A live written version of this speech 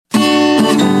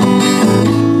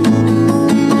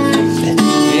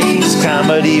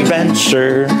comedy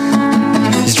venture.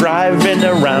 He's driving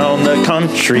around the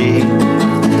country.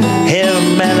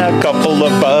 Him and a couple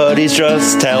of buddies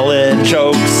just telling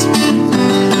jokes.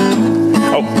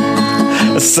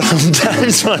 Oh,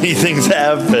 sometimes funny things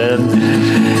happen,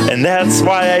 and that's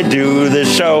why I do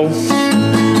this show.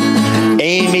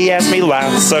 Amy asked me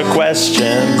lots of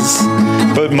questions,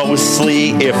 but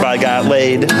mostly if I got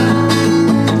laid.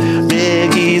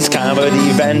 Biggie's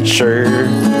comedy venture.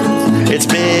 It's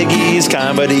Biggie's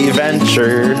comedy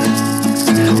venture.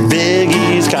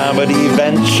 Biggie's comedy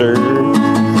venture.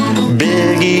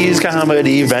 Biggie's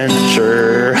comedy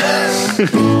venture.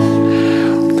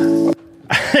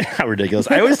 How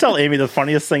ridiculous. I always tell Amy the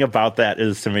funniest thing about that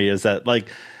is that like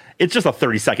it's just a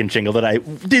 30-second jingle that I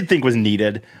did think was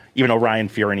needed, even though Ryan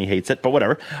Fiorini hates it, but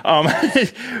whatever.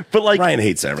 But like Ryan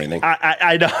hates everything.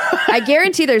 I know. I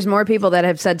guarantee there's more people that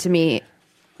have said to me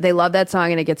they love that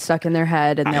song and it gets stuck in their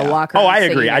head and they'll walk around. Oh, I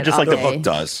agree. I just like the book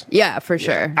does. Yeah, for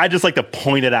sure. I just like to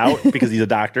point it out because he's a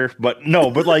doctor. But no,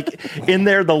 but like in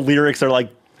there, the lyrics are like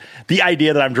the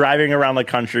idea that I'm driving around the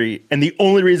country and the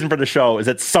only reason for the show is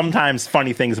that sometimes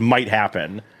funny things might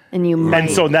happen. And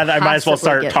so then I might as well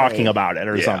start talking laid. about it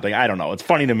or something. I don't know. It's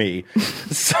funny to me.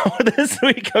 So this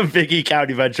week of Biggie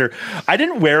Comedy Venture, I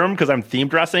didn't wear them because I'm theme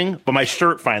dressing, but my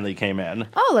shirt finally came in.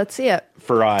 Oh, let's see it.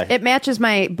 It matches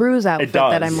my bruise outfit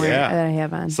that I'm wearing, that I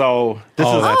have on. So this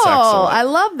is that's excellent. I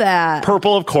love that.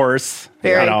 Purple, of course.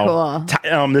 Very cool.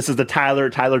 This is the Tyler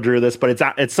drew this, but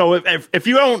it's so if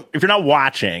you're not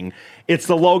watching, it's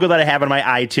the logo that I have on my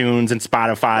iTunes and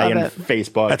Spotify and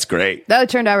Facebook. That's great. That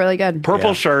turned out really good.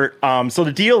 Purple shirt. So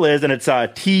the deal is, and it's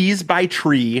Tees by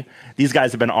Tree. These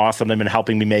guys have been awesome. They've been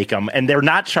helping me make them, and they're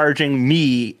not charging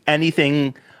me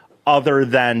anything other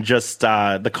than just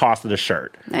the cost of the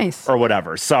shirt. Nice. Or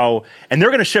whatever. So, and they're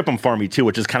going to ship them for me too,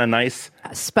 which is kind of nice.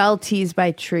 Spell Tees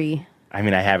by Tree. I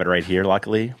mean, I have it right here,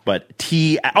 luckily, but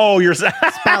you're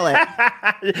spell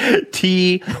it.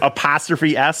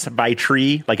 T''S by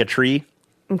tree, like a tree.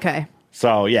 Okay.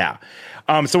 So yeah.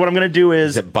 So what I'm going to do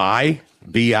is it by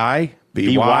B-I?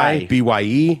 B-Y?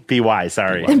 B-Y-E? B-Y,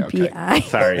 sorry. B-I.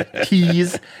 Sorry.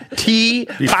 Tees.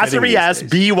 T''S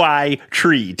B-Y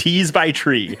tree. Tees by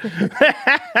tree.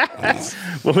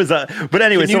 What was that? But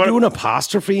anyway. Can you do an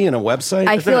apostrophe in a website?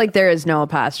 I feel like there is no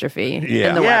apostrophe in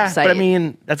the website. But I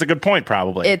mean, that's a good point,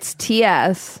 probably. It's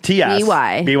T-S.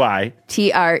 B-Y.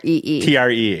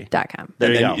 Tree.com.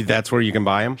 There you go. That's where you can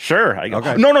buy them? Sure.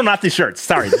 Okay. No, not these shirts.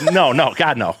 Sorry. No,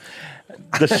 God, no.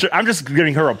 I'm just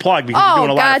giving her a plug because she's doing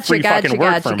a lot of free fucking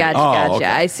work for me. Gotcha. Okay.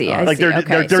 I see. Like they're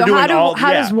doing how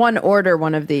does one order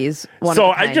one of these?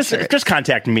 Just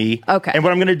contact me. Okay. And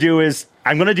what I'm going to do is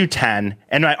I'm going to do 10.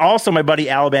 And my buddy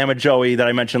Alabama Joey that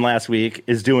I mentioned last week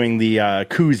is doing the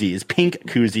koozies, pink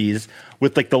koozies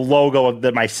with like the logo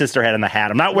that my sister had in the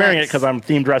hat. I'm not wearing it because I'm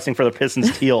theme dressing for the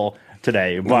Pistons teal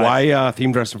today. But why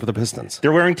theme dressing for the Pistons?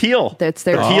 They're wearing teal. That's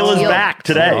their teal is back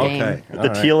today. Okay. The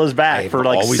teal is back for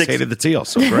like always hated the teal,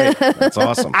 so great. That's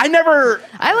awesome. I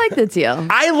like the teal.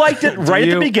 I liked it right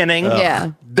at the beginning.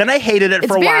 Yeah. Then I hated it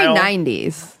for a while.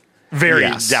 It's very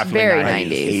 90s. Definitely very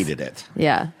 90s. 90s. Hated it.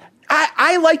 Yeah.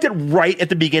 I liked it right at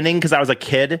the beginning because I was a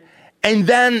kid. And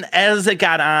then as it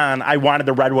got on, I wanted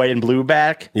the red, white, and blue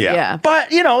back. Yeah.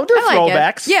 But, they're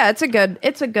throwbacks. Yeah, it's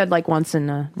a good like once in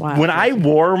a while. When I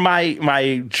wore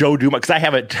my Joe Dumars, because I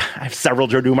have several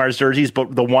Joe Dumars jerseys,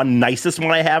 but the nicest one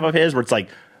I have of his, where it's like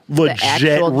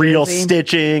legit real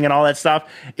stitching and all that stuff,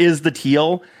 is the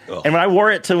teal. Ugh. And when I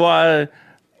wore it to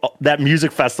that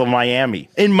music festival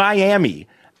in Miami,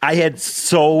 I had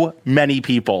so many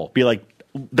people be like,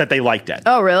 that they liked it.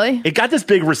 Oh, really? It got this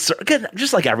big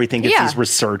just like everything gets these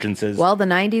resurgences. Well, the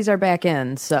 90s are back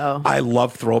in, so. I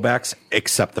love throwbacks,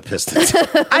 except the Pistons.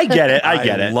 I get it.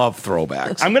 I love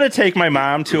throwbacks. I'm going to take my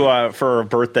mom to for her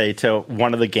birthday to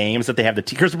one of the games that they have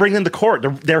because bring in the court.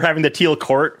 They're having the teal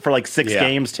court for like 6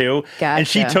 games too. Gotcha. And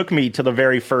she took me to the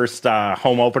very first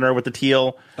home opener with the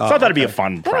teal. So I thought it'd be a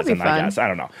fun present, I guess. I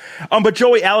don't know. But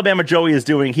Alabama Joey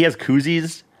he has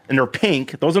koozies. And they're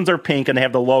pink. Those ones are pink, and they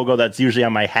have the logo that's usually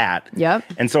on my hat. Yep.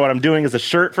 And so what I'm doing is a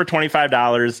shirt for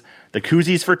 $25, the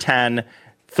koozies for $10,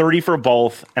 $30 for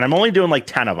both, and I'm only doing like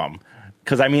 10 of them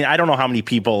because I don't know how many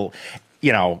people.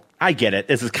 I get it.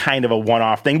 This is kind of a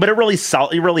one-off thing, but it really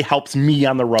helps me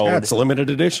on the road. Yeah, it's a limited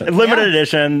edition.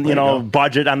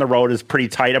 Budget on the road is pretty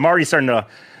tight. I'm already starting to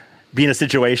be in a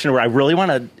situation where I really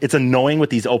want to. It's annoying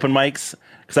with these open mics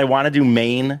because I want to do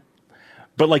Maine,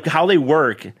 but like how they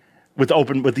work.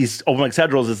 With these open mic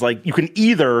schedules is like you can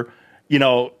either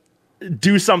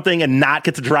do something and not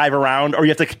get to drive around, or you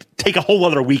have to take a whole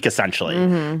other week essentially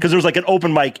because there's like an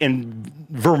open mic in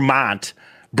Vermont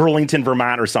Burlington,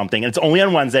 Vermont or something. And it's only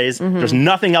on Wednesdays. There's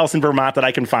nothing else in Vermont that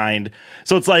I can find.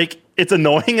 So it's like, it's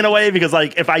annoying in a way because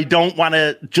like if I don't want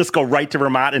to just go right to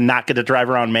Vermont and not get to drive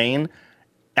around Maine,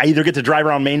 I either get to drive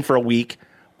around Maine for a week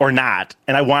or not.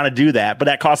 And I want to do that. But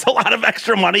that costs a lot of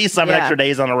extra money, 7 extra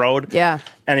days on the road. Yeah.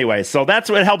 Anyway, so that's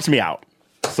what helps me out.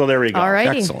 So there we go. All right.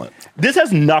 Excellent. This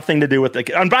has nothing to do with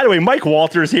the. And by the way, Mike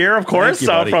Walters here, of course.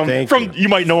 Thank you, buddy. From you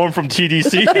might know him from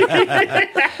TDC.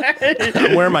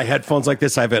 I'm wearing my headphones like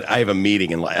this. I have a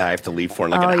meeting and I have to leave for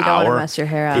like an hour. You don't want to mess your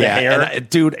hair up. Yeah, Hair. and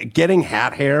dude, getting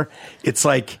hat hair, it's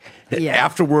like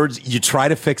afterwards you try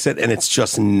to fix it and it's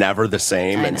just never the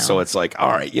same. And so it's like, all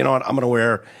right, you know what? I'm going to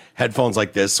wear headphones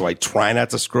like this so I try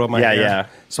not to screw up my hair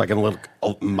so I can look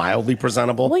mildly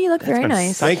presentable. Well, you look very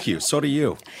nice. Thank you. So do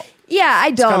you. Yeah,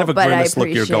 I don't, It's kind of a but I grimace look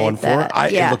appreciate you're going that.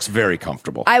 for. It looks very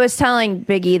comfortable. I was telling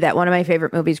Biggie that one of my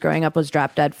favorite movies growing up was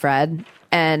Drop Dead Fred.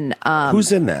 And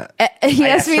who's in that? He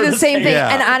asked me the same thing. Yeah.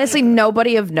 And honestly,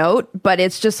 nobody of note, but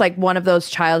it's just like one of those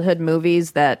childhood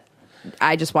movies that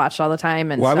I just watched all the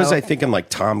time. And Why was I thinking like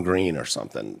Tom Green or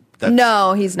something?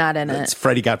 No, he's not in it.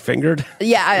 Freddie Got Fingered?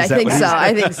 Yeah, I think so.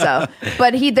 I think so.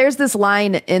 But there's this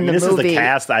line in the this movie. This is the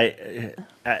cast.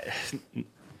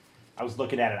 I was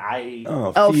looking at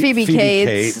it. Phoebe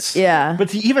Cates. Yeah.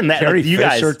 But even that, Carrie like, you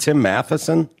Fisher, guys, Tim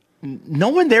Matheson. no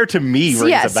one there to me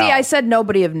rings a bell. I said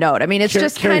nobody of note. I mean, it's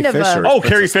just Carrie kind of Fisher. a...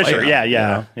 Carrie Fisher. Leia,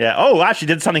 Yeah. Oh, wow, she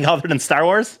did something other than Star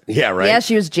Wars? Yeah, right. Yeah,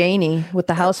 she was Janie with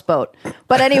the houseboat.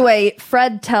 But anyway,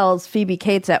 Fred tells Phoebe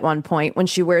Cates at one point when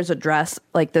she wears a dress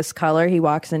like this color, he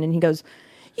walks in and he goes,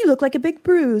 "You look like a big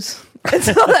bruise." And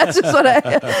so that's just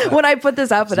what when I put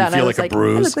this outfit on, I was like, "I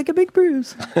look like a big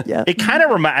bruise." Yeah. It kind of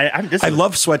reminds. I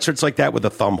love sweatshirts like that with the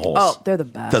thumb holes. Oh, they're the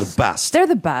best. They're the best. They're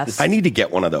the best. I need to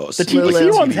get one of those. The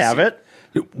TBC ones have it.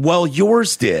 Well,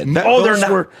 yours did. Those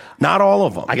were not all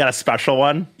of them. I got a special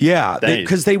one. Yeah,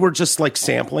 because they were just like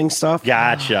sampling stuff.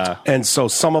 Gotcha. And so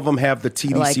some of them have the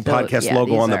TDC podcast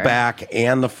logo on the back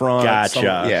and the front.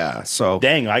 Gotcha. So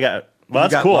dang,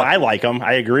 that's cool. I like them.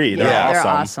 I agree. They're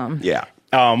awesome. Yeah.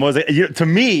 To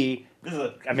me,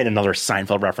 I made another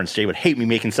Seinfeld reference. Jay would hate me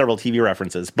making several TV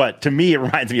references, but to me, it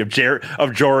reminds me of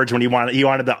George when he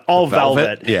wanted the all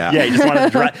velvet. Yeah, he just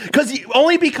wanted to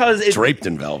because it's draped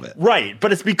in velvet, right?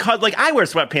 But it's because like I wear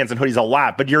sweatpants and hoodies a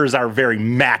lot, but yours are very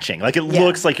matching. Like it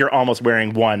looks like you're almost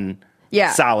wearing one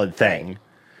solid thing.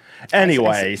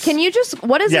 Anyways, can you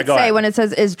what does it say when it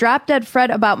says, "Is Drop Dead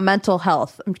Fred about mental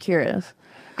health"? I'm curious.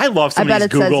 I love some of these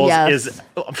Googles.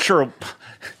 I'm sure.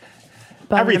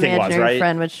 Everything was right.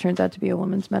 Friend, which turns out to be a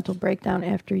woman's mental breakdown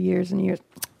after years and years.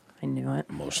 I knew it.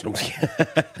 Emotional.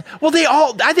 Well, they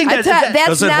all. I think that's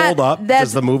does it hold up?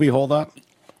 Does the movie hold up?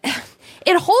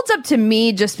 It holds up to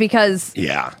me just because.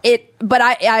 Yeah. But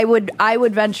I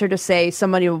would venture to say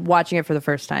somebody watching it for the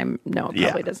first time, no, it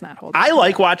probably does not hold up. I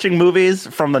like watching movies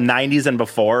from the 90s and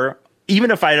before.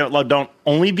 Even if I don't,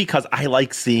 only because I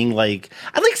like seeing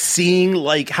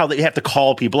how they have to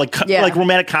call people, like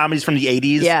romantic comedies from the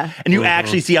 80s. Yeah. And you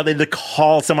actually see how they had to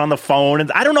call someone on the phone. And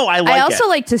I don't know, I also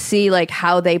like to see like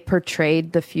how they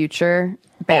portrayed the future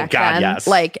back then. Yes.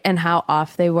 Like, and how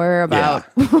off they were about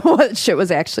what shit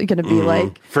was actually going to be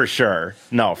like. For sure.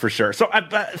 No, for sure. So, by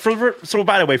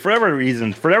the way, for whatever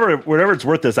reason, whatever it's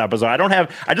worth this episode, I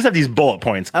just have these bullet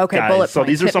points. Okay, guys. bullet points. So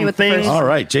these are some things. All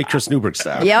right, Jake Chris Newberg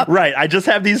style. Yep. Right. I just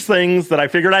have these things that I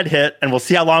figured I'd hit, and we'll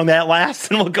see how long that lasts,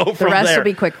 and we'll go from there. The rest will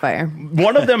be quick fire.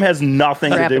 One of them has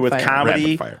nothing to do with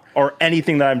comedy Rapid fire. or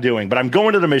anything that I'm doing, but I'm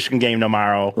going to the Michigan game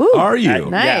tomorrow. Ooh, are you?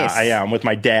 Nice. Yeah, I am with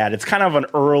my dad. It's kind of an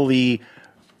early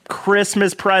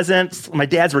Christmas present. My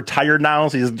dad's retired now,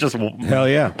 so he's just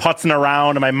putzing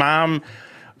around. And my mom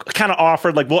kind of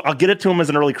offered, like, well, I'll get it to him as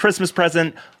an early Christmas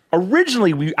present.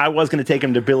 Originally, I was going to take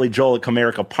him to Billy Joel at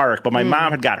Comerica Park, but my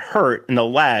mom had got hurt in the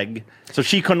leg, so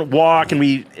she couldn't walk, and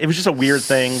it was just a weird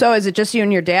thing. So is it just you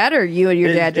and your dad, or you and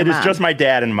your dad? It is just my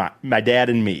dad and my dad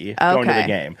and me going to the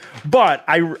game. But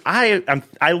I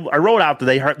wrote out that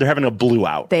they're having a blue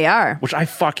out. They are, which I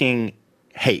fucking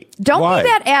hate. Don't be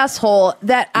that asshole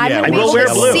that I'm going to be able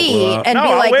to see and be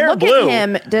like, look at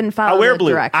him, didn't follow I'll wear the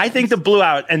blue. directions. I think the blue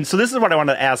out, and so this is what I want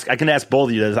to ask. I can ask both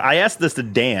of you this. I asked this to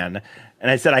Dan, and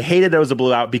I said I hated there was a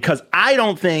blue out because I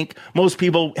don't think most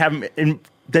people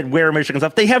that wear Michigan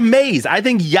stuff, they have maize. I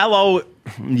think yellow,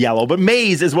 but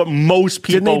maize is what most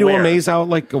people wear. Didn't they do a maize out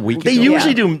like a week ago? They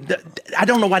usually do. I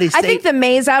don't know why they say. I think the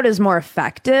maize out is more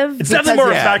effective. It's definitely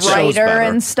more effective. Brighter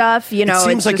and stuff. You know, it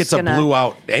seems like it's a blue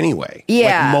out anyway.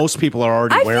 Yeah. Like most people are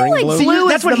already wearing blue. Blue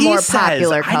that's is what the more says.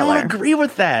 popular color. I don't agree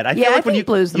with that. I feel like I think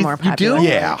blue's the more popular. You do?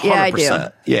 Yeah, 100%. Yeah, I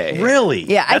do. Yeah. Really?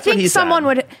 Yeah, I think someone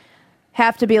would...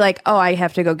 have to be like, oh, I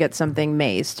have to go get something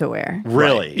Maze to wear.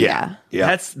 Really? Right.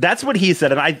 Yeah. That's what he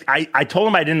said, and I told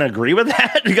him I didn't agree with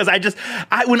that because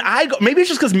when I go, maybe it's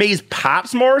just because Maze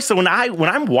pops more. So when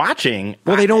I'm watching,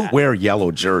 they don't wear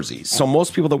yellow jerseys. So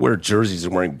most people that wear jerseys are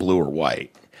wearing blue or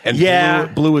white.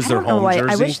 And blue is their home jersey.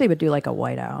 I wish they would do like a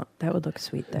whiteout. That would look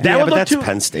sweet there. But that's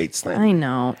Penn State's thing. I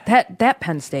know. That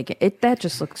Penn State, that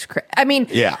just looks crazy. I mean,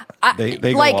 they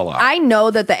go all out. I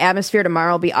know that the atmosphere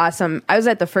tomorrow will be awesome. I was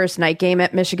at the first night game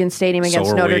at Michigan Stadium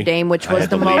against Notre Dame, which was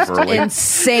the most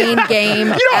insane game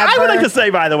ever. I would like to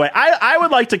say, by the way, I would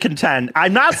like to contend.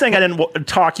 I'm not saying I didn't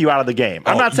talk you out of the game.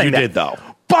 I'm not saying you did, though.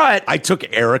 But I took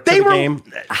Eric to the game.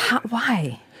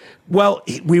 Why? Well,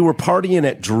 we were partying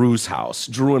at Drew's house.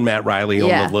 Drew and Matt Riley own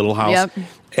the little house. Yep.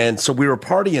 And so we were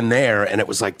partying there, and it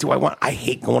was like, I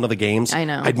hate going to the games. I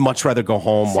know. I'd much rather go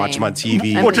home, watch them on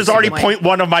TV. Which is already point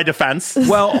one of my defense.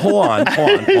 Well, hold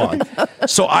on.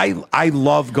 So I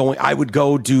love going. I would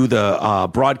go do the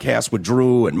broadcast with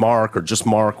Drew and Mark, or just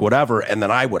Mark, whatever, and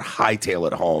then I would hightail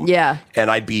it home. Yeah. And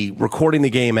I'd be recording the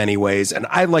game anyways, and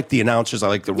I like the announcers, I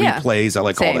like the replays, I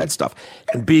like all that stuff.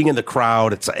 And being in the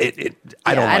crowd,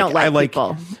 I don't like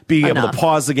being able to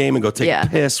pause the game and go take a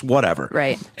piss, whatever.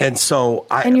 Right. And so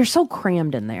and you're so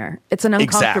crammed in there. It's an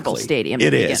uncomfortable stadium.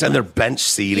 It is, and they're bench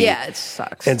seating. Yeah, it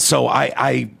sucks. And so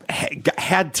I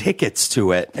had tickets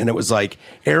to it, and it was like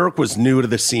Eric was new to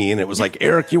the scene. It was like,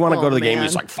 Eric, you want to go to the game? He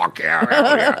was like, fuck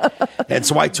yeah. And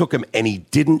so I took him, and he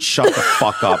didn't shut the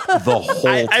fuck up the whole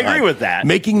time. I agree with that.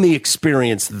 Making the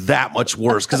experience that much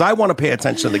worse, because I want to pay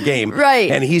attention to the game.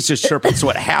 Right. And he's just chirping. So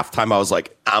at halftime, I was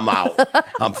like, I'm out.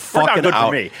 I'm fucking good out.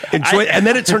 For me. And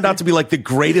then it turned out to be like the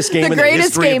greatest game in the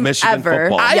history of Michigan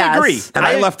football. I agree. And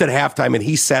I left at halftime, and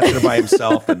he sat there by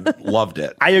himself and loved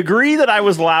it. I agree that I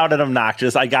was loud and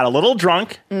obnoxious. I got a little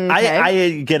drunk. Okay.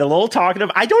 I get a little talkative.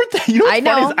 I don't think, you know, I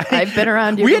know. I've been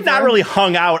around you. We had not really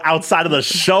hung out outside of the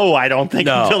show, I don't think,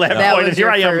 until that point. Was here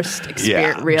your I am. First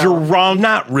experience, drunk.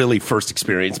 Not really first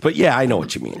experience, but yeah, I know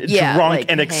what you mean. Yeah, drunk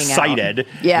like and excited.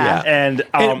 Yeah. And,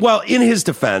 well, in his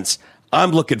defense,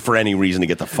 I'm looking for any reason to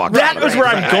get the fuck out. That was where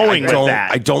I'm going with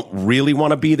that. I don't really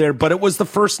want to be there, but it was the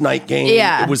first night game.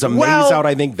 Yeah. It was a maze out,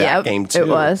 I think, that game too. It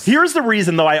was. Here's the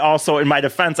reason, though, I also, in my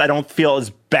defense, I don't feel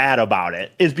as bad about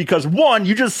it, is because, one,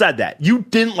 you just said that. You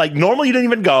didn't, normally you didn't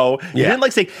even go. You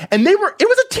didn't, say, and it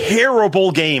was a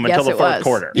terrible game until the fourth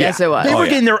quarter. Yes, it was. They were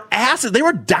getting their asses. They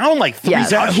were down 3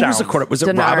 touchdowns. Who was the quarter? Was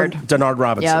it Denard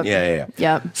Robinson?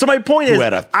 Yep. So my point is,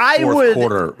 I would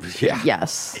quarter.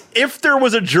 Yes. If there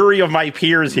was a jury of my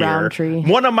peers here,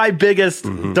 one of my biggest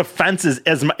defenses,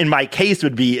 in my case,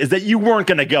 would be is that you weren't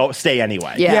going to stay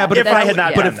anyway. Yeah, but if I had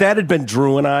not, but if that had been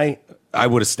Drew and I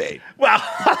would have stayed. Well,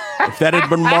 if that had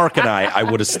been Mark and I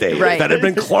would have stayed. Right. If that had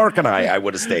been Clark and I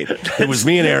would have stayed. It was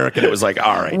me and Eric, and it was like,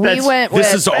 all right,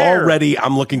 this is already.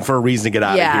 I'm looking for a reason to get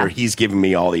out of here. He's giving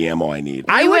me all the ammo I need.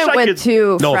 I went with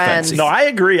two no friends. Offense. No, I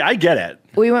agree. I get it.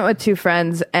 We went with two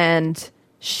friends, and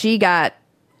she got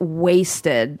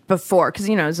wasted before because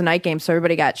it was a night game, so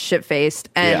everybody got shit faced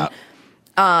and.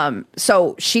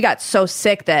 So she got so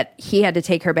sick that he had to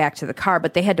take her back to the car,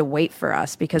 but they had to wait for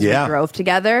us because we drove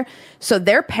together. So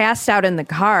they're passed out in the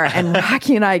car, and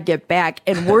Rocky and I get back,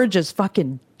 and we're just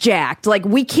fucking jacked.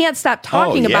 We can't stop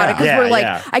talking about it because we're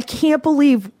like, I can't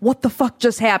believe what the fuck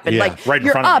just happened. Right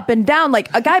you're up and down.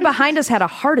 A guy behind us had a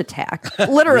heart attack.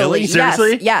 Literally. Really?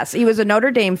 Seriously? Yes. He was a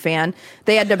Notre Dame fan.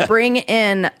 They had to bring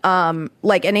in an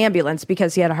ambulance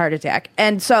because he had a heart attack.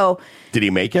 And so, did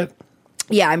he make it?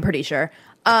 Yeah, I'm pretty sure.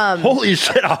 Holy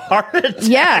shit, a heart attack.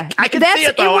 Yeah. I can see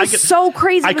it, though. It was so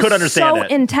crazy. I could understand so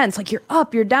it. intense. You're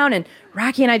up, you're down. And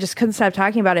Rocky and I just couldn't stop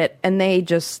talking about it. And they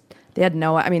just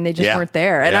weren't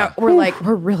there. And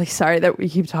we're really sorry that we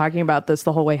keep talking about this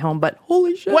the whole way home. But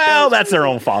holy shit. Well, that's their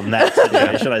own fault in that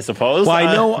situation, I suppose. Well,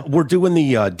 I know we're doing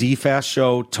the DFAST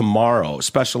show tomorrow,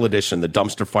 special edition, the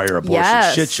Dumpster Fire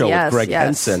Abortion Shit Show with Greg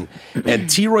Henson. And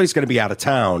T-Roy's going to be out of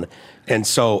town. And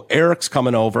so Eric's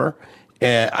coming over.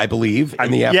 I believe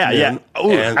in the afternoon. Yeah.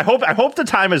 Ooh, I hope the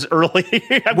time is early.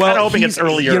 I'm kind of hoping it's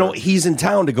earlier. He's in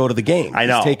town to go to the game. I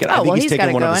know. I think he's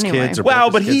taking one of his kids.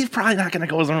 But he's probably not going to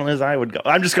go as early as I would go.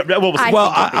 I'm just going.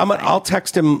 I'll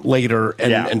text him later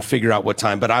and figure out what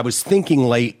time. But I was thinking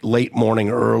late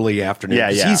morning, early afternoon. Yeah.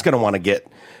 He's going to want to get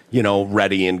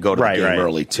ready and go to the game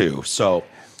early too. So.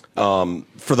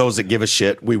 For those that give a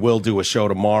shit, we will do a show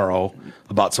tomorrow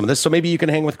about some of this. So maybe you can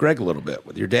hang with Greg a little bit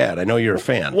with your dad. I know you're a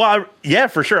fan. Well, yeah,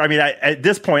 for sure. I mean, at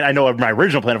this point, I know my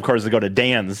original plan, of course, is to go to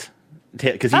Dan's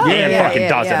because Dan fucking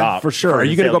does it up. For sure. Are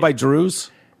you going to go by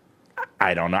Drew's?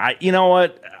 I don't know. You know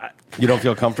what? You don't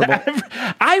feel comfortable?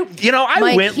 I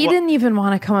Mike, went. He didn't even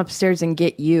want to come upstairs and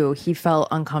get you. He felt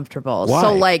uncomfortable. Why?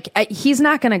 So, he's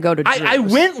not going to go to Drew's. I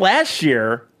went last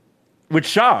year with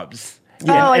Shubs.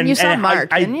 Yeah. And you saw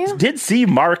Mark, didn't you? I did see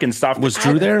Mark and stuff. Was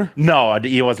Drew there? No,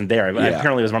 he wasn't there.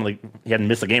 Apparently, it was he hadn't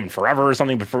missed a game in forever or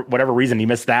something, but for whatever reason, he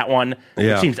missed that one.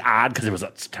 Yeah. It seems odd because it was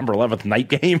a September 11th night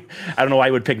game. I don't know why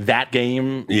he would pick that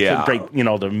game to break,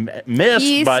 to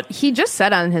miss. But he just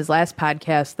said on his last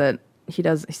podcast that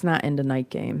he's not into night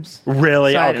games.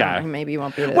 Really? So okay. Maybe he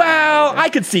won't be there. Well, I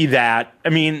could see that. I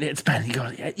mean, it's been.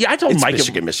 I told Mike.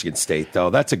 Michigan State, though.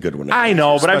 That's a good one. I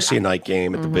know, but especially a night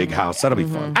game at the big house. That'll be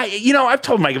fun. I've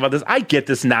told Mike about this. I get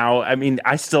this now. I mean,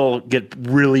 I still get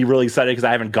really, really excited because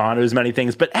I haven't gone to as many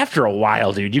things. But after a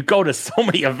while, dude, you go to so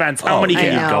many events. How many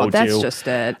can you go to? That's just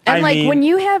it. And when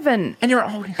you haven't, and you're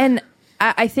always, and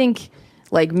I think.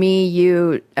 Like me,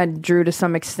 you, and Drew to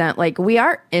some extent, we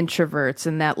are introverts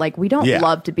in that, we don't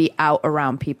love to be out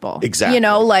around people. Exactly.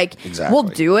 Exactly. We'll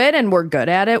do it and we're good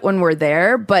at it when we're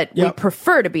there, but we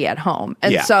prefer to be at home.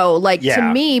 And so,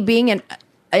 to me, being in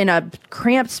a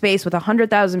cramped space with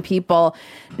 100,000 people,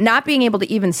 not being able to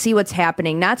even see what's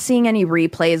happening, not seeing any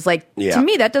replays, to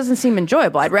me, that doesn't seem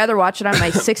enjoyable. I'd rather watch it on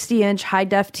my 60-inch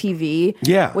high-def TV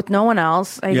with no one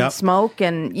else. I can smoke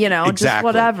and, just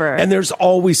whatever. And there's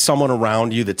always someone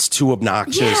around you that's too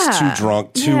obnoxious, too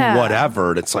drunk, too whatever.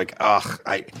 And it's like,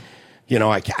 I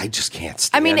just can't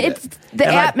stand it. It's the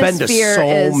atmosphere. I've been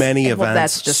to so many events. Well,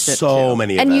 that's just it so too.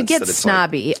 many and events. And you get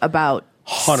snobby about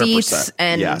 100%, seats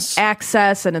and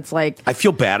access, and it's I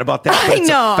feel bad about that. But it's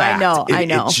a fact. I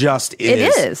know. It just is. It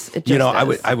is. It just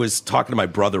is. I was talking to my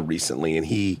brother recently, and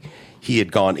he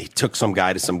took some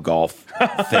guy to some golf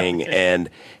thing, and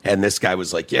this guy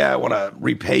was like, "Yeah, I want to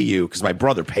repay you," because my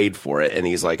brother paid for it, and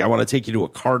he's like, "I want to take you to a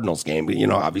Cardinals game," but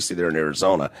obviously they're in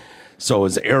Arizona, so it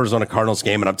was an Arizona Cardinals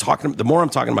game, and the more I'm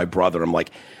talking to my brother, I'm like,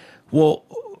 "Well,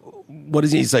 what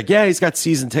is he?" He's like, "Yeah, he's got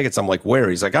season tickets." I'm like, "Where?"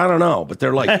 He's like, "I don't know, but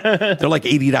they're like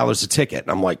 $80 a ticket."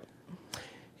 And I'm like,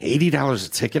 $80 a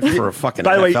ticket for a fucking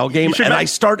NFL game? And I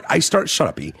start. Shut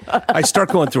up, E. I start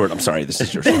going through it. I'm sorry, this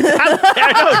is your show.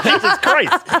 I know, Jesus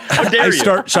Christ! How dare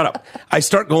you? Shut up. I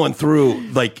start going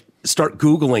through start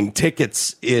Googling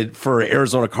tickets for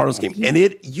Arizona Cardinals game,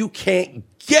 and you can't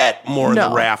get more in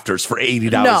the rafters for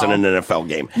 $80 in an NFL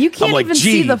game. You can't even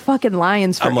see the fucking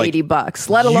Lions for $80,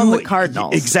 let alone the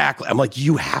Cardinals. Exactly. I'm like,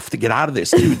 you have to get out of this,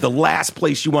 dude. The last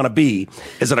place you want to be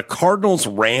is at a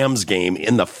Cardinals-Rams game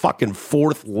in the fucking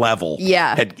fourth level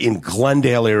in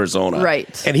Glendale, Arizona.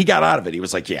 Right. And he got out of it. He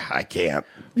was like, yeah, I can't.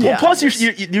 Well, plus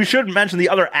you should mention the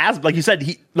other aspect. Like you said,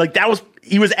 he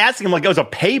was asking him it was a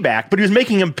payback, but he was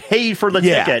making him pay for the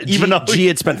ticket. Even though G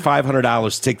had spent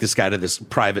 $500 to take this guy to this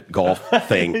private golf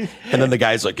thing, and then the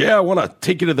guy's like, "Yeah, I want to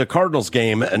take you to the Cardinals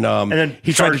game," and then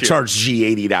he tried to charge G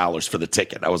 $80 for the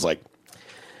ticket. I was like,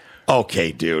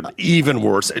 okay, dude, even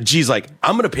worse. G's like,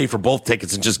 I'm going to pay for both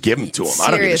tickets and just give them to him.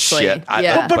 Seriously. I don't give a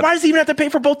shit. But why does he even have to pay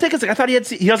for both tickets? I thought he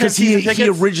doesn't have season tickets. He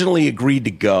originally agreed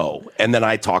to go, and then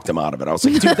I talked him out of it. I was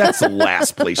like, dude, that's the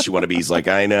last place you want to be. He's like,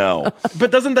 I know.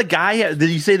 But doesn't the guy, did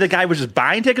you say the guy was just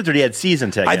buying tickets or he had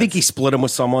season tickets? I think he split them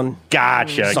with someone.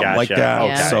 Gotcha. Like that.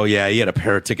 Okay. So, yeah, he had a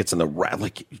pair of tickets in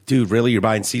the, dude, really? You're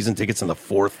buying season tickets in the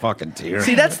fourth fucking tier?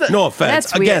 See, that's the... No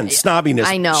offense. Again,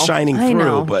 snobbiness shining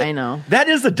through. But I know. That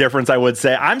is the difference, I would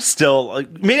say. I'm still,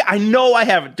 maybe I know I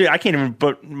have, dude, I can't even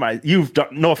put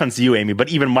no offense to you, Amy, but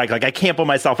even Mike, I can't put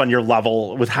myself on your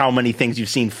level with how many things you've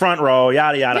seen front row,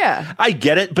 yada, yada. Yeah. I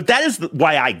get it, but that is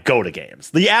why I go to games.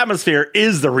 The atmosphere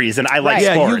is the reason I like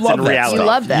sports and reality. You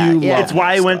love that. It's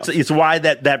why it's why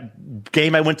that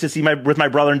game I went to see with my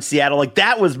brother in Seattle,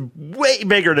 that was way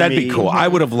bigger than me. That'd be cool. I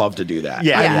would have loved to do that.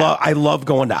 Yeah. I love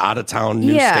going to out of town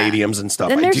new stadiums and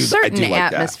stuff. And there's certain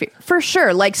atmosphere for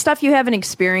sure, stuff you haven't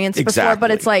experienced before,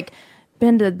 but it's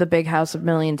been to the big house a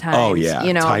million times. Oh yeah,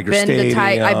 Tiger been Stadium.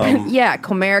 I've been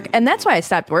Comerica, and that's why I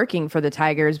stopped working for the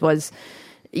Tigers. Was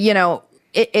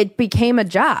it became a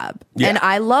job, and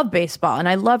I love baseball, and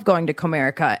I love going to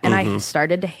Comerica, and I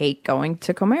started to hate going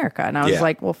to Comerica, and I was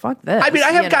like, well, fuck this. I mean,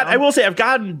 I will say I've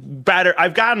gotten better. I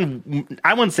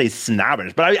wouldn't say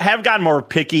snobbish, but I have gotten more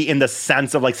picky in the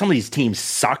sense of some of these teams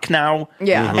suck now.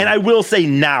 Yeah. And I will say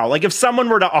now, if someone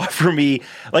were to offer me,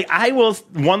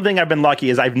 one thing I've been lucky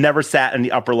is I've never sat in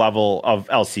the upper level of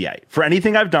LCA. For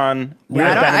anything I've done,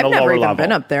 I've never even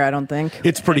been up there, I don't think.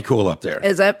 It's pretty cool up there.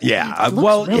 Is it? Yeah.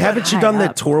 Really haven't you done the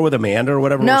tour with Amanda or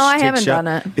whatever? No, I haven't done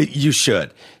it. You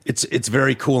should. It's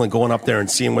very cool, and going up there and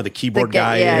seeing where the keyboard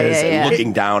guy is and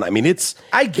looking down. I mean,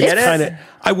 I get it.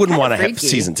 I wouldn't want to have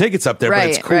season tickets up there, but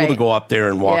it's cool to go up there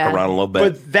and walk around a little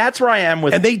bit. But that's where I am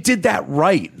with. And they did that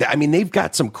right. I mean, they've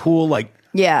got some cool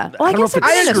Yeah. Well, I guess it's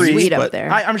kind of sweet up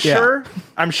there. I'm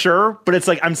sure, but it's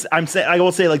like I'm saying I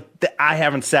will say like I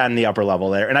haven't sat in the upper level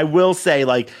there, and I will say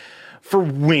like for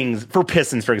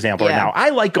Pistons, for example, right now,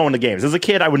 I like going to games. As a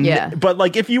kid, I would, but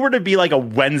like if you were to be like a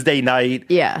Wednesday night,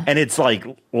 and it's like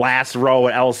last row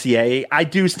at LCA, I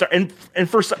do start, and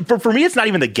for me, it's not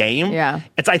even the game.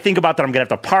 It's I think about that I'm gonna have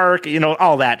to park,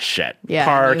 all that shit,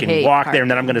 park and walk there, and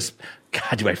then I'm gonna.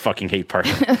 God, do I fucking hate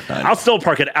parking? I'll still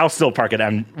park at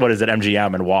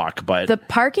MGM and walk. But the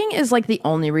parking is like the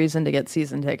only reason to get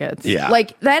season tickets. Yeah,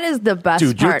 like that is the best.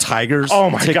 Dude, part. your Tigers. Oh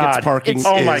my tickets god, parking.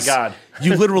 My god,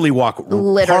 you literally walk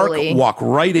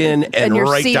right in and your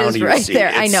right seat down is to your right seat.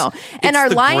 there. I know, and our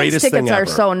Lions tickets are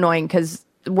so annoying because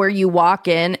where you walk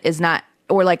in is not.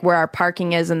 Or like where our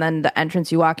parking is, and then the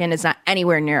entrance you walk in is not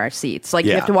anywhere near our seats. Like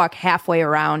you have to walk halfway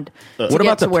around. What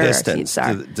about the where Pistons?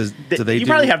 Our seats are. Do they? You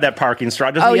probably have that parking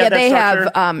structure. Oh yeah, they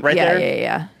have. Right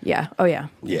there? Yeah. Oh yeah.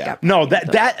 Yeah. No,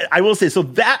 that I will say. So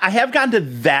that I have gotten to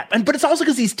that, but it's also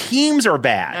because these teams are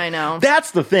bad. I know.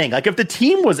 That's the thing. Like if the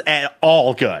team was at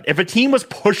all good, if a team was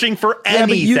pushing for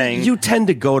anything, you tend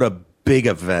to go to big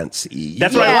events.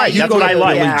 That's what I like. That's what I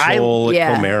like. Billy Joel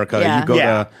at Comerica. You go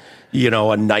to.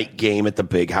 A night game at the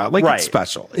big house. Like, it's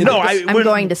special. I'm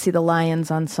going to see the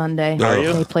Lions on Sunday. Are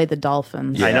you? They play the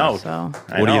Dolphins. Yeah. I know. So.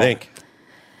 What do you think?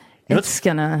 It's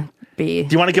going to be...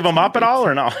 Do you want to give them up at all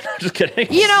or no? Just kidding.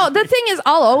 The thing is,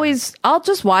 I'll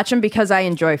just watch them because I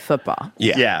enjoy football.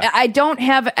 Yeah. I don't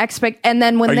have and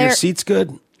then when Are your seats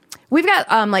good? We've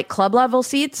got, like, club level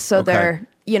seats, so they're...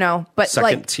 but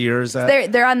second tier is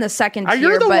that? They're on the second tier.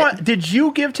 You're the one. Did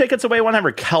you give tickets away one time,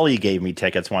 or Kelly gave me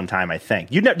tickets one time? I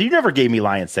think you never gave me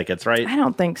Lions tickets, right? I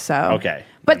don't think so. Okay,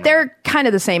 but they're kind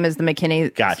of the same as the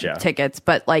McKinney tickets.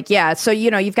 But like, so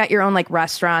you've got your own like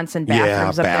restaurants and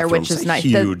bathrooms up there, which is nice.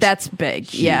 That's big.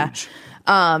 Huge. Yeah.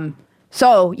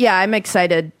 So I'm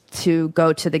excited to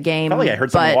go to the game. I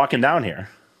heard someone walking down here.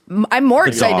 I'm more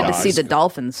excited to see the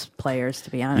Dolphins players, to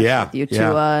be honest with you.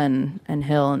 Tua and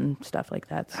Hill and stuff like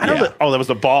that. So. That was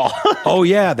the ball. Oh,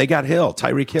 yeah, they got Hill,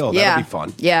 Tyreek Hill. That'll be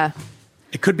fun. Yeah.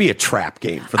 It could be a trap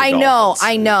game for the Dolphins.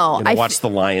 I know. Watch the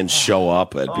Lions show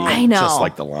up. It'd be just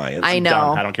like the Lions. I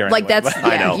know. I don't care. Like anyway,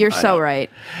 that's you're so right.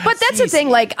 But that's the thing.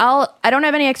 Like I don't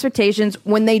have any expectations.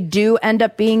 When they do end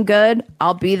up being good,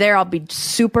 I'll be there. I'll be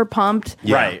super pumped.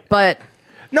 Yeah. Right. But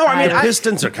no, I mean the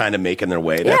Pistons are kind of making their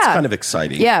way. That's kind of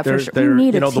exciting. Yeah, for sure.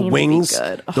 We need a team the Wings. to be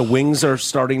good. The Wings are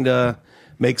starting to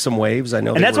make some waves. I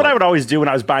know, and that's what I would always do when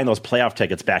I was buying those playoff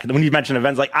tickets back. When you mentioned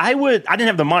events, like I didn't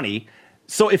have the money.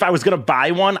 So if I was going to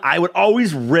buy one, I would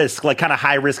always risk like kind of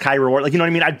high risk, high reward. Like, you know what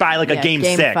I mean? I'd buy like a game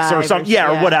 6 or something.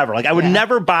 Or whatever. Like I would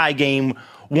never buy game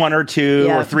 1 or 2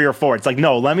 or 3 or 4. It's like,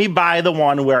 no, let me buy the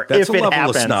one where that's if a it level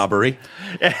happens. Of snobbery.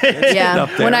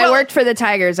 When I worked for the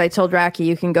Tigers, I told Rocky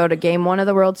you can go to game 1 of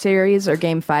the World Series or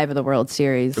game 5 of the World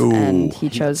Series. Ooh. And he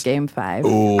chose game 5.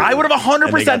 Ooh. I would have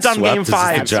 100% done game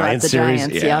 5. The Giants series?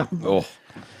 Yeah. Oh.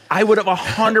 I would have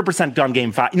 100% done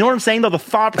game 5. You know what I'm saying, though? The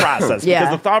thought process. Because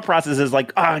the thought process is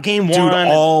like, game 1. Dude,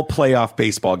 all playoff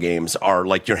baseball games are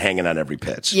like you're hanging on every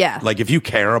pitch. Yeah. Like if you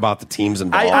care about the teams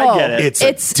involved, I get it.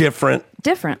 It's different.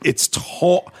 It's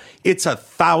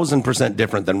 1,000%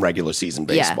 different than regular season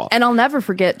baseball. Yeah. And I'll never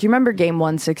forget. Do you remember game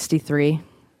 163?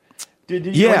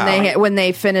 When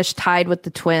they finished tied with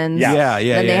the Twins. Yeah.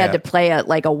 Then they had to play a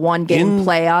 1-game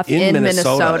playoff in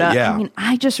Minnesota. Yeah. I mean,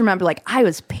 I just remember I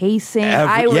was pacing.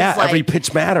 Every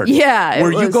pitch mattered. Yeah.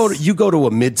 Where you go to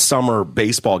a midsummer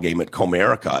baseball game at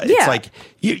Comerica. It's like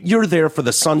you're there for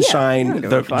the sunshine,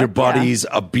 your buddies,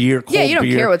 a beer, cold beer. Yeah, you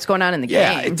don't care what's going on in the game.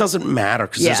 Yeah, it doesn't matter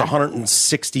because there's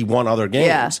 161 other games.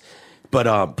 Yeah. But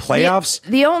playoffs.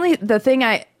 The thing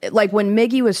I like when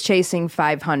Miggy was chasing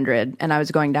 500, and I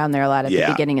was going down there a lot at the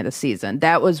beginning of the season.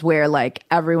 That was where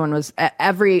everyone was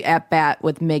every at bat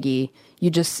with Miggy.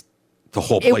 The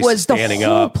whole place was standing up.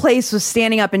 The whole place was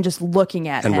standing up and just looking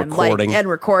at him, recording. Of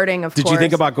course. Did you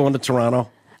think about going to Toronto?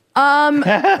 No,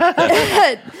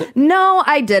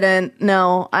 I didn't.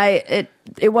 No,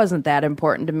 it wasn't that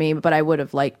important to me, but I would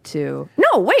have liked to.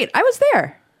 No, wait, I was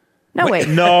there. No, wait.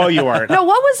 No, you weren't. No,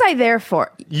 what was I there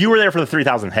for? You were there for the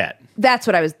 3,000 hit. That's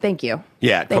what I was. Thank you.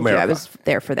 Yeah, thank you. I was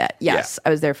there for that. Yes, I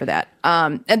was there for that.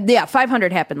 And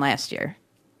 500 happened last year.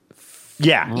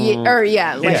 Yeah. In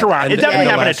Toronto. It definitely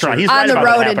happened in Toronto. He's on right the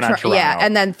about road in Toronto. Yeah,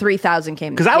 and then 3,000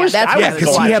 came. Because I was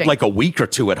he had like a week or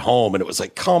two at home, and it was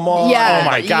like, come on. Yeah, oh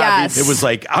my God. Yes. It was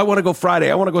like, I want to go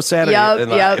Friday. I want to go Saturday.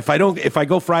 If I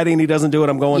go Friday and he doesn't do it,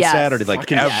 I'm going Saturday. Like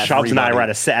Chubbs and I were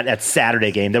at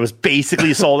Saturday game that was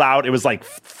basically sold out. It was like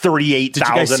 38,000. Did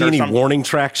you guys see any warning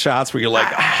track shots where you're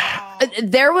like,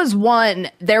 There was one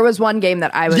game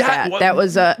that I was at. That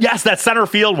was that center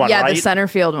field one. Yeah, right? the center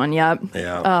field one. Yep.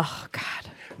 Yeah. Oh God.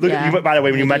 Look, by the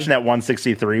way, when you mentioned that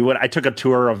 163, when I took a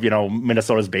tour of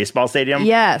Minnesota's baseball stadium.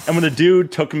 Yes. And when the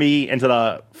dude took me into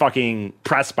the fucking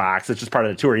press box, it's just part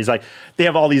of the tour. He's like, they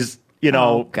have all these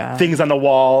things on the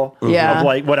wall of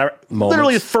like whatever. Moments.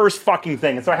 Literally the first fucking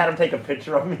thing. And so I had him take a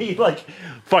picture of me, like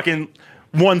fucking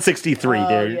 163,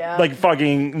 dude. Yeah. Like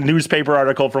fucking newspaper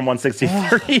article from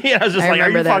 163. I was just like,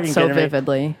 are you fucking kidding me?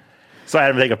 Vividly. So I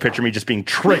had him take a picture of me just being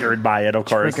triggered by it, of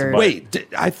course. Wait,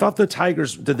 I thought did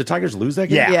the Tigers lose that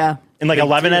game? Yeah. In like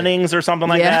 11 innings or something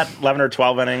like that. 11 or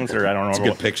 12 innings, or I don't know. It's a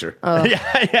good picture.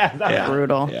 That's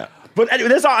brutal. Yeah. But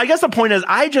anyway, I guess the point is,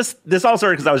 this all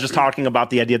started because I was just talking about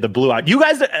the idea of the blue out. You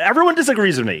guys, everyone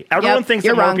disagrees with me. Everyone thinks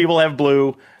that more people have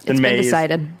blue than maize. It's been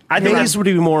decided. I think maize would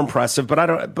be more impressive,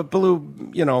 but blue,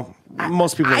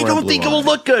 most people. I don't think it will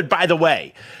look good. By the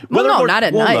way, well, not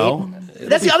at night. No.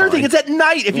 That's the other thing. It's at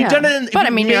night. If you've done it, but I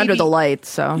mean, you're under the lights,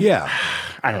 so yeah.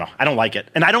 I don't know. I don't like it,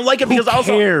 and I don't like it because Who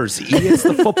cares? It's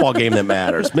the football game that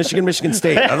matters. Michigan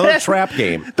State, another trap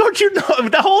game. Don't you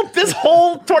know? This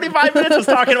whole 25 minutes was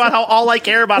talking about how all I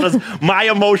care about is my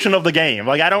emotion of the game.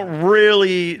 Like I don't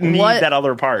really need that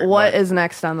other part. What is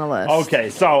next on the list?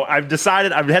 Okay, so I've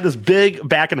decided. I've had this big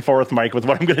back and forth, Mike, with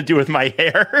what I'm going to do with my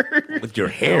hair. With your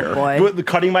hair, oh boy.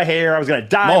 Cutting my hair. I was going to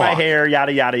dye my hair.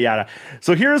 Yada yada yada.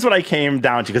 So here's what I came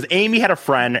down to because Amy had a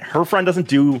friend. Her friend doesn't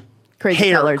do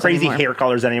crazy hair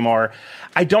colors anymore.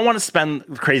 I don't want to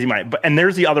spend crazy money. And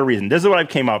there's the other reason. This is what I've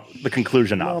came up, the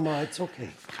conclusion of. Mama, it's okay.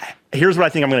 Here's what I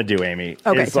think I'm going to do, Amy.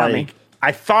 Okay, tell me.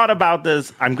 I thought about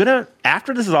this. I'm going to,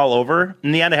 after this is all over,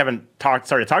 in the end, I haven't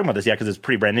started talking about this yet because it's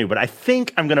pretty brand new, but I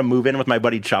think I'm going to move in with my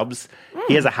buddy Chubbs.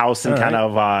 He has a house in kind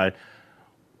of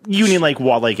Union Lake,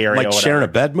 Wall Lake area. Like sharing a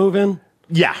bed move in?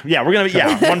 Yeah, we're gonna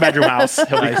be one bedroom house.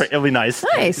 It'll be nice.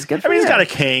 Nice, good for you. He's got a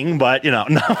king, but no.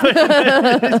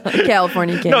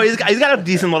 California king. No, he's got a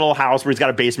decent little house where he's got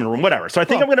a basement room, whatever. So I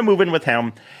think I'm gonna move in with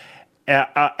him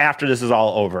after this is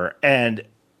all over. And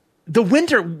the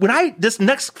winter, when I'm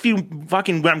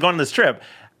going on this trip,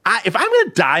 if I'm going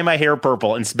to dye my hair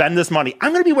purple and spend this money,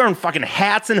 I'm going to be wearing fucking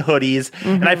hats and hoodies. Mm-hmm.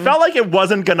 And I felt like it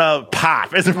wasn't going to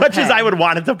pop as much as I would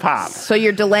want it to pop. So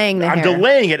you're delaying the hair. I'm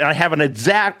delaying it, and I have an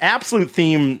absolute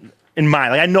theme in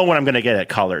mind. Like I know when I'm going to get it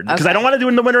colored because I don't want to do it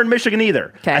in the winter in Michigan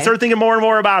either. Okay. I started thinking more and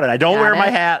more about it. I don't wear my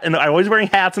hat, and I'm always wearing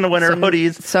hats in the winter,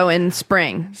 hoodies. So in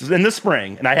spring. In the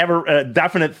spring, and I have a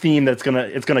definite theme that's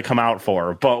it's gonna come out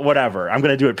for. But whatever, I'm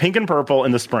gonna do it pink and purple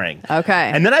in the spring.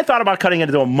 Okay. And then I thought about cutting it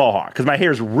into a mohawk because my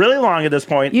hair is really long at this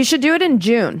point. You should do it in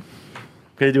June. I'm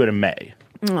gonna do it in May.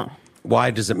 Oh.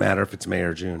 Why does it matter if it's May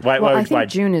or June? I think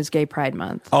June is Gay Pride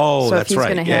Month. Oh, so that's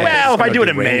right. Well, if I do it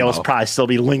in May, it'll probably still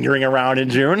be lingering around in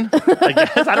June. I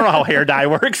guess. I don't know how hair dye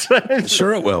works.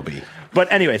 Sure it will be.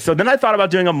 But anyway, so then I thought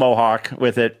about doing a mohawk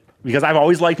with it because I've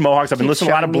always liked mohawks. I've been listening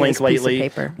to a lot of Blink lately.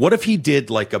 What if he did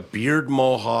like a beard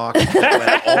mohawk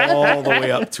that went all the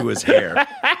way up to his hair?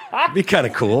 It'd be kind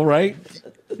of cool, right?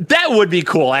 That would be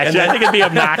cool, actually. I think it'd be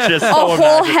obnoxious.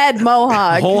 Whole head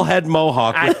mohawk. Whole head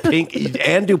mohawk with pink,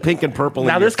 and do pink and purple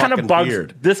now, in your this kind of bugs.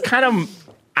 Beard.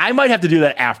 I might have to do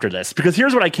that after this because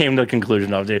here's what I came to the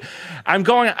conclusion of, dude. I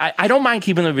don't mind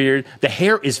keeping the beard. The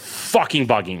hair is fucking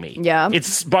bugging me. Yeah.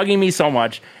 It's bugging me so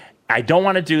much. I don't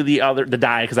want to do the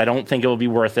dye because I don't think it will be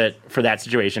worth it for that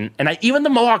situation. And even the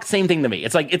mohawk, same thing to me.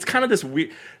 It's like, it's kind of this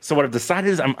weird. So what I've decided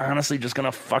is I'm honestly just going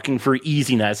to fucking, for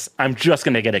easiness, I'm just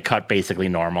going to get it cut basically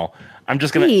normal. I'm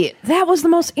just going to. That was the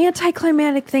most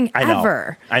anticlimactic thing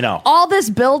ever. I know. All this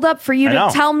buildup for you to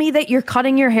tell me that you're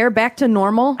cutting your hair back to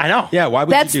normal. I know. Yeah, why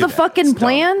would That's you do the fucking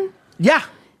plan? Dumb. Yeah.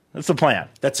 That's the plan.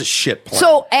 That's a shit plan.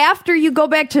 So after you go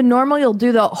back to normal, you'll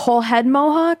do the whole head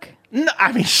mohawk? No,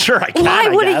 I mean, sure, I can. Why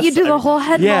wouldn't you do the whole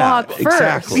head mohawk first?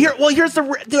 Exactly. Here's the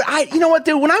dude. You know what,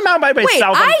 dude? When I'm out by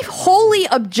myself, I wholly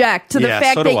object to the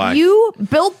fact that you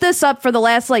built this up for the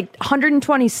last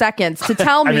 120 seconds to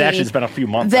tell me. I mean, actually, it's been a few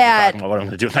months talking about what I'm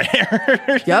going to do with my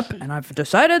hair. Yep, and I've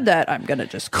decided that I'm going to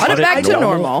just cut it back to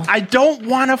normal. I don't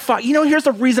want to here's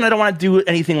the reason I don't want to do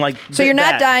anything like. So you're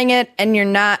not dyeing it, and you're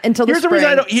not until the spring.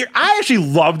 Here's the reason I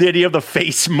actually love the idea of the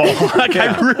face mohawk.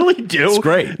 I really do. It's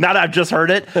great. Now that I've just heard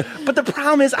it, but the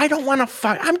problem is. I don't want to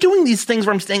I'm doing these things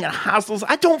where I'm staying at hostels.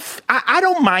 I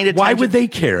don't mind it. Why would they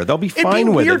care? They'll be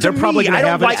fine with it. They're probably going to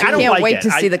have it. I can't wait to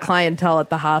see the clientele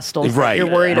at the hostels. Right. You're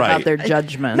worried about their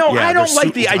judgment. No, I don't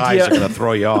like the idea. They're going to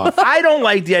throw you off. I don't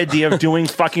like the idea of doing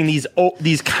fucking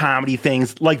these comedy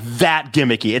things like that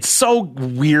gimmicky. It's so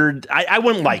weird. I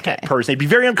wouldn't like it personally. It'd be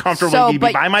very uncomfortable to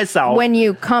be by myself. When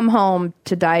you come home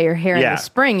to dye your hair in the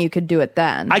spring, you could do it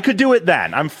then. I could do it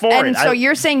then. I'm for it. And so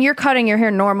you're saying you're cutting your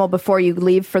hair normal before you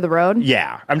leave for the road?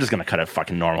 Yeah, I'm just gonna cut it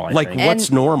fucking normal. I Like, think.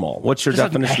 what's normal? What's your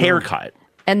Just definition? a haircut.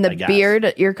 And the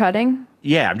beard you're cutting?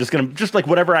 Yeah, I'm just gonna like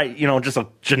whatever just a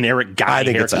generic guy. I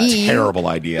think haircut. it's a terrible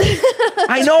idea.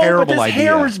 I know, terrible but this idea.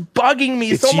 hair is bugging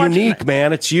me It's so much. unique,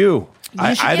 man. It's you.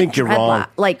 I think you're wrong.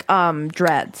 Like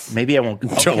dreads. Maybe I won't.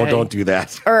 Okay. Don't do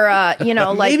that. Or like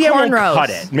maybe I won't cornrows. cut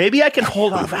it. Maybe I can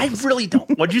hold it. I really don't.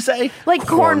 What'd you say? Like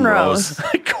cornrows.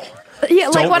 Yeah,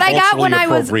 like Don't what I got when I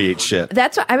was. appropriate shit.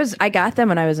 That's what I got them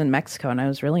when I was in Mexico, and I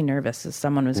was really nervous as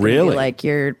someone was going to Really? be like,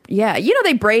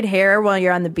 they braid hair while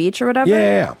you're on the beach or whatever.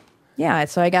 Yeah. Yeah,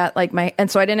 so I got like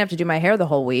so I didn't have to do my hair the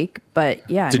whole week, but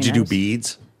yeah. Did you do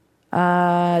beads? Did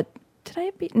I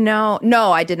have beads? No,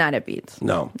 I did not have beads.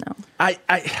 No. I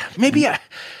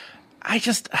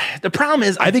just the problem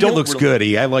is I think it looks good.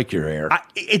 I like your hair.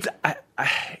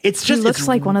 It's just He looks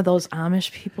like one of those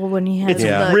Amish people when he has it's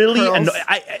the really curls.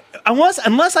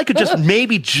 unless I could just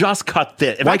maybe just cut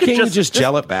this. If Why I could can't you just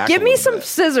gel it back? Give a me little some bit?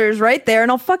 scissors right there,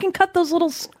 and I'll fucking cut those little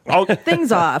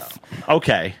things off.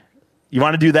 Okay, you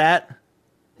want to do that?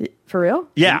 For real?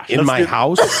 Yeah, in my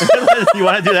house. You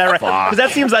want to do that, right?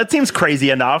 Because that seems crazy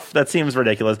enough. That seems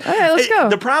ridiculous. All right, let's go.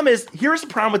 The problem is, here's the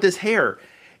problem with this hair.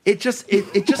 It just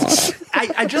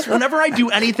I just whenever I do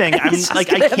anything, I'm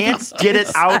like I can't get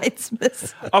it out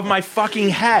of my fucking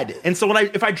head. And so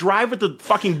if I drive with the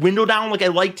fucking window down like I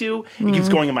like to, it keeps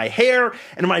going in my hair.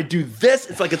 And when I do this,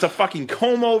 it's like it's a fucking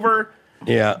comb over.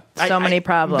 Yeah. So many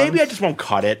problems. Maybe I just won't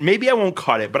cut it. Maybe I won't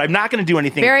cut it, but I'm not going to do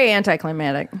anything. Very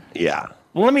anticlimactic. Yeah.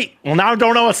 Well, now I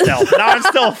don't know it still. Now I'm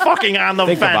still fucking on the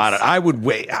Think fence. about it. I would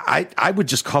wait. I would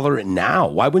just color it now.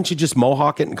 Why wouldn't you just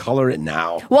mohawk it and color it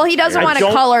now? Well, he doesn't want to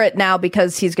color it now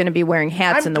because he's going to be wearing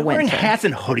hats in the winter. I'm wearing hats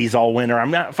and hoodies all winter. I'm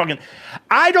not fucking.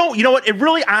 I don't. You know what? It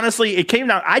really, honestly, it came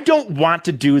down. I don't want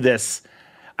to do this.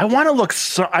 I want to look.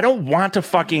 I don't want to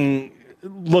fucking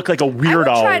look like a weirdo.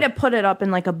 I would try to put it up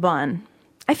in like a bun.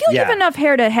 I feel you have enough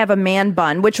hair to have a man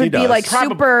bun, which would be like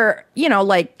super,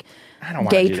 like. I don't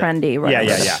gay trendy.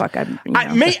 Yeah. Fuck, I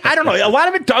don't know. A lot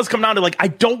of it does come down to like I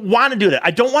don't want to do that. I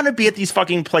don't want to be at these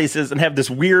fucking places and have this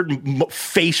weird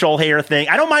facial hair thing.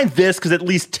 I don't mind this because at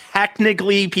least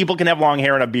technically people can have long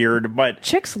hair and a beard. But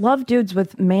chicks love dudes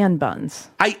with man buns.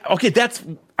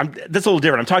 That's a little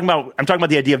different. I'm talking about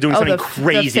the idea of doing something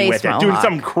crazy with it, doing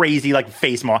something crazy like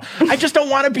face mohawk. I just don't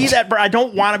want to be that. I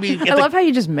don't want to be. I love how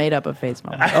you just made up a face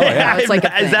mohawk. Oh yeah, it's like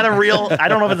is that a real? I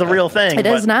don't know if it's a real thing. It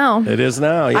is now. It is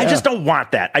now. Yeah. I just don't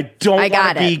want that. I don't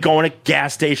want to be going to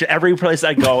gas station every place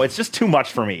I go. It's just too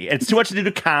much for me. It's too much to do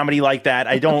to comedy like that.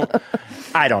 I don't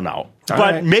know.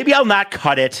 But maybe I'll not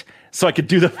cut it. So I could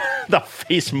do the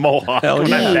face mohawk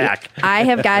when I'm back. I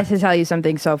have got to tell you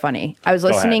something so funny. I was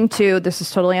listening to, this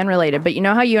is totally unrelated, but you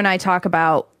know how you and I talk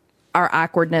about our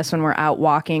awkwardness when we're out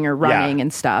walking or running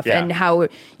and stuff, and how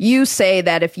you say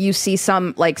that if you see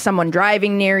someone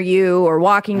driving near you or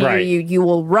walking near you, you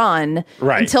will run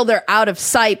until they're out of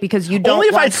sight because you don't only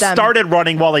if want I started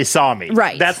running while they saw me.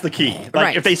 Right, that's the key.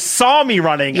 Like if they saw me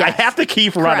running, I have to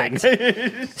keep running.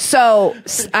 So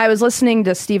I was listening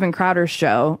to Steven Crowder's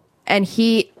show. And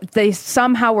they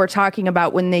somehow were talking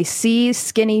about when they see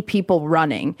skinny people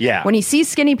running. Yeah. When he sees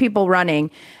skinny people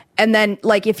running, and then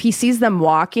like if he sees them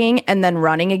walking and then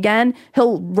running again,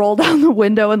 he'll roll down the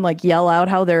window and like yell out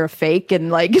how they're a fake and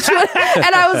like.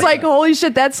 And I was like, holy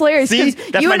shit, that's hilarious. See,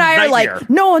 that's you and I nightmare. are like,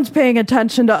 no one's paying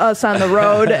attention to us on the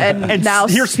road, and now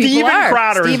here Steven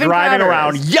Crowder is driving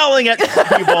around yelling at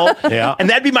people. And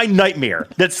that'd be my nightmare.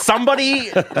 That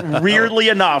somebody, weirdly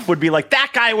enough, would be like,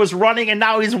 that guy was running and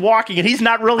now he's walking and he's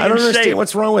not really. I don't in understand shape.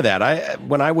 what's wrong with that.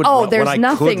 There's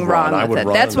nothing wrong with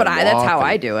it. That's how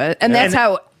I do it, and that's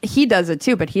how he does it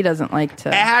too. But he doesn't like to.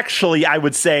 Actually, I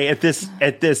would say at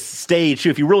this stage,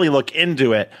 if you really look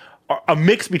into it, a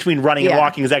mix between running and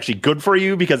walking is actually good for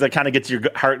you because it kind of gets your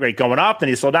heart rate going up. Then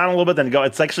you slow down a little bit, then go.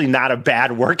 It's actually not a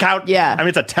bad workout. Yeah, I mean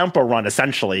it's a tempo run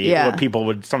essentially. Yeah, what people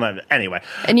would sometimes anyway.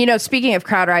 And speaking of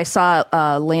Crowder, I saw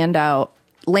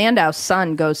Landau's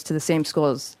son goes to the same school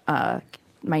as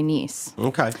my niece.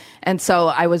 Okay, and so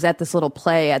I was at this little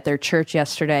play at their church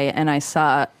yesterday, and I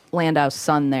saw Landau's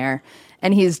son there,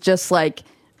 and he's just like.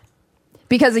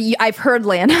 Because I've heard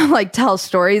Landau like tell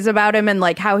stories about him and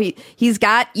like how he's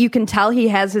got, you can tell he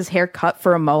has his hair cut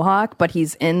for a mohawk, but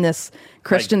he's in this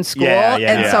Christian school.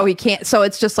 So he can't, so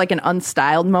it's just like an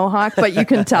unstyled mohawk, but you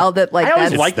can tell that like, I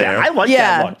always like that. I like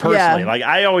that look personally. Like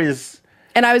I always.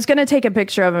 And I was going to take a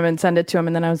picture of him and send it to him.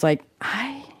 And then I was like,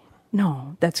 I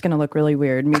no, that's going to look really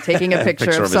weird. Me taking a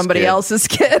picture of somebody else's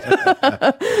kid.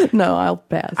 No, I'll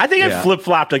pass. I think I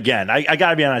flip-flopped again. I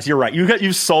got to be honest. You're right.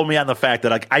 You sold me on the fact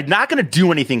that I'm not going to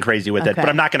do anything crazy with it, but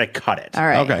I'm not going to cut it. All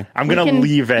right. Okay. I'm going to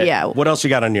leave it. Yeah. What else you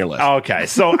got on your list? Okay.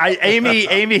 So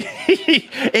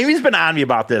Amy's been on me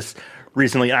about this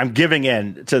recently, and I'm giving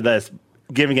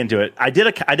into it. I did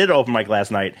an open mic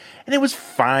last night, and it was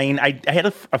fine. I had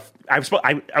a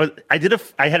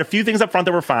few things up front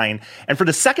that were fine, and for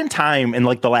the second time in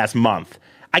like the last month,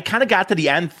 I kind of got to the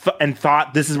end and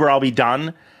thought this is where I'll be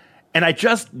done, and I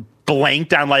just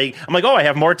blanked on I'm like, oh, I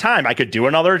have more time. I could do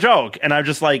another joke, and I'm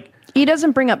just like, he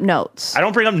doesn't bring up notes. I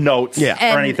don't bring up notes or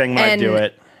anything when I do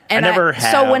it. And I never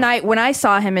have. So when I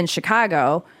saw him in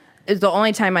Chicago, is the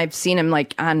only time I've seen him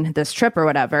like on this trip or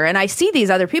whatever. And I see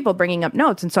these other people bringing up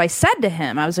notes. And so I said to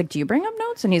him, I was like, do you bring up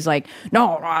notes? And he's like,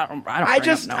 no, I don't bring up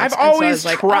notes. I've always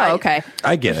tried. Oh, okay.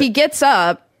 I get it. He gets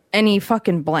up and he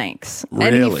fucking blanks.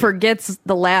 Really? And he forgets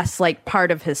the last like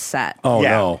part of his set. Oh,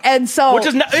 no. And so which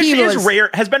is rare,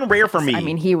 has been rare for me. I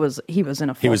mean, he was in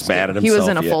a full He was stew. mad at himself. He was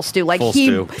in a full stew. Like full he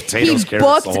stew. Potatoes, carrots,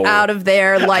 booked the whole out of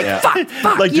there like fuck,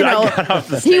 like, you dude, know. I got off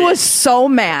the stage. He was so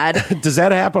mad. Does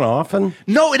that happen often?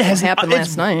 No, it hasn't happened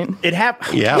last night. It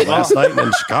happened. Yeah, last night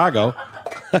in Chicago.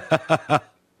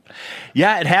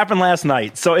 Yeah, it happened last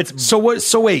night. So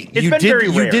wait,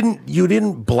 you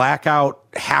didn't black out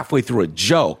halfway through a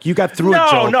joke. You got through a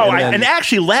joke. And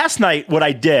actually last night what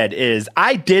I did is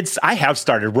I have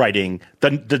started writing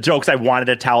the jokes I wanted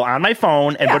to tell on my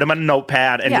phone and put them on a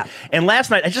notepad and last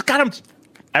night I just got them.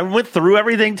 I went through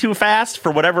everything too fast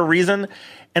for whatever reason,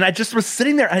 and I just was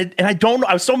sitting there and I don't know.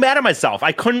 I was so mad at myself.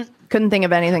 I couldn't think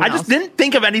of anything. I just didn't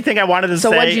think of anything I wanted to say.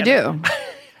 So what'd you do?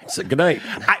 So good night.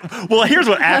 Well, here's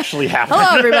what actually happened.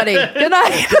 Hello, everybody. Good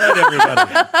night. Good night,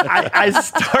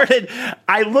 everybody.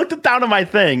 I looked down at my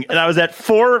thing, and I was at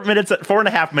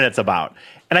 4.5 minutes about,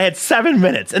 and I had 7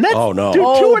 minutes, and that's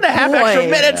 2.5 extra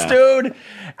minutes, dude.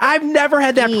 I've never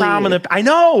had that problem. I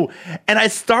know. And I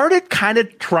started kind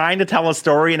of trying to tell a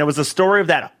story, and it was a story of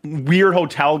that weird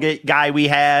hotel guy we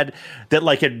had that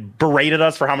like had berated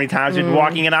us for how many times we'd been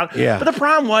walking in and out. Yeah. But the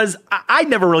problem was I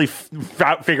never really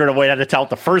figured a way how to tell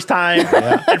it the first time.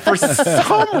 And for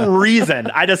some reason,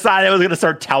 I decided I was going to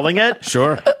start telling it.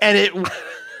 Sure. And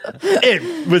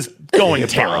it was going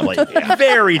terribly,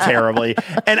 very terribly.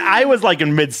 And I was like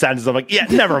in mid-sentence. I'm like, yeah,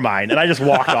 never mind. And I just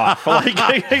walked off.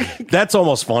 That's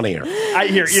almost funnier.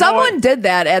 Someone did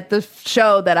that at the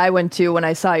show that I went to when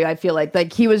I saw you. I feel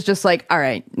like he was just like, all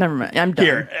right, never mind. I'm done.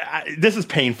 Here, this is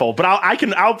painful, but I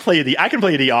can play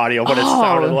the audio, but it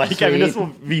sounded like, sweet. I mean, this will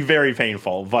be very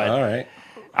painful, but all right.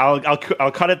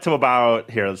 I'll cut it to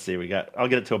about, here, let's see, I'll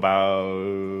get it to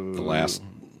about the last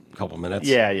couple minutes.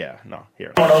 Yeah. No,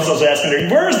 here. Someone else was asking her,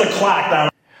 where's the clock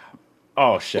down?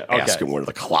 Oh shit! Okay. Ask him where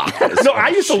the clock is. No, I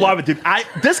used to love it, dude.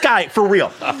 This guy, for real.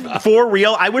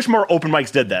 I wish more open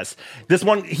mics did this. This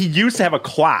one, he used to have a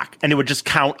clock, and it would just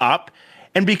count up.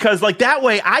 And because like that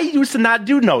way, I used to not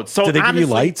do notes. So did they give you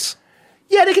lights?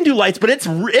 Yeah, they can do lights, but it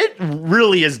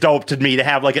really is dope to me to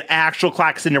have like an actual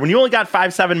clock sitting there. When you only got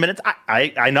 5-7 minutes,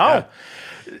 I know. Yeah.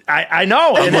 I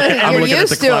know. I'm You're looking at the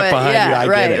used to clock it. behind Yeah, you. I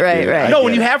right, get it, right, dude. right. No,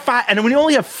 when you have when you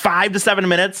only have 5 to 7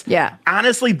 minutes, yeah.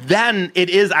 Honestly, then it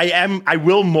is. I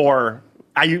will more.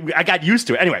 I got used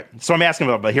to it anyway. So I'm asking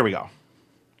about, but here we go.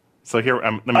 So here,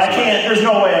 let me. I can't. There's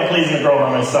no way I'm pleasing the girl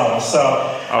by myself. So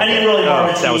I need really more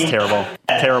of a team. That was terrible.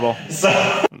 Terrible. So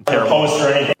a post or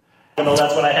anything, even though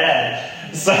that's what I had.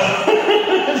 So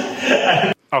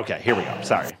okay, here we go.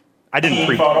 Sorry. I didn't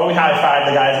team photo. We high-fived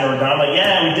the guys and we were done. I'm like,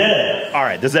 yeah, we did it. All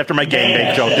right, this is after my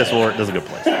gangbang joke. This is a good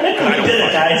place. We did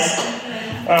it, guys.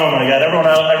 Oh my God! Everyone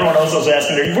else was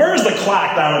asking her, "Where's the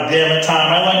clock down at damn it, Tom?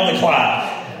 I like the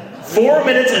clock." 4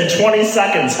 minutes and 20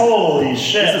 seconds. Holy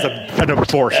shit! This is an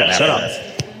abortion. Shut up.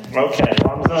 Okay,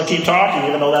 well, I'm going to keep talking,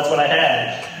 even though that's what I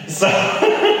had. So,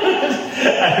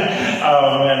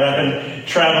 I've been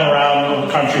traveling around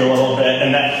the country a little bit,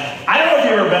 and I don't know if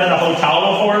you've ever been in a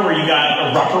hotel before where you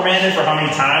got reprimanded for how many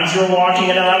times you were walking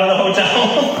in and out of the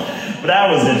hotel, but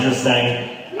that was interesting.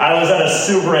 I was at a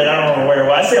Super 8, I don't remember where it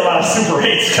was. I say a lot of Super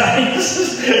 8s,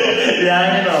 guys.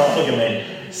 Yeah, look at me.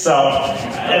 So,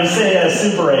 I was sitting at a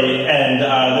Super 8, and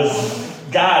this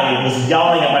guy was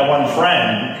yelling at my one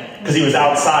friend, because he was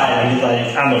outside, and he's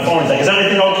like, on the phone, he's like, is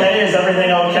everything okay? Is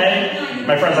everything okay?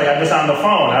 My friend's like, I'm just on the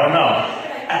phone, I don't know.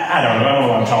 I don't know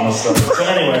why I'm telling this story. So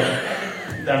anyway,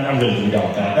 I'm going to be done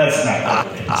with that. That's not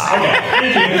good. Okay,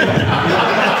 thank you.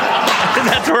 And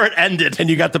that's where it ended. And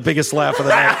you got the biggest laugh of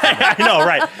the night. I know,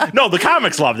 right? No, the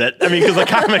comics loved it. I mean, because the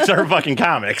comics are fucking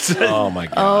comics. Oh my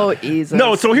god. Oh, easy.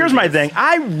 No, so here's my thing.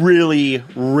 I really,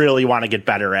 really want to get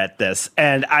better at this.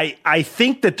 And I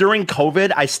think that during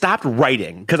COVID, I stopped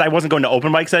writing because I wasn't going to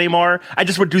open mics anymore. I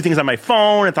just would do things on my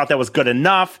phone and thought that was good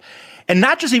enough. And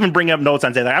not just even bringing up notes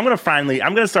on saying, like, I'm going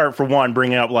to start, for one,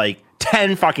 bringing up, like,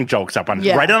 10 fucking jokes up on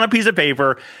write it on a piece of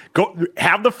paper, go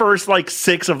have the first like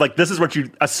 6 of like, this is what you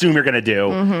assume you're going to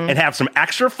do, and have some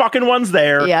extra fucking ones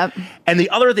there. Yep. And the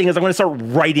other thing is I'm going to start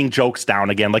writing jokes down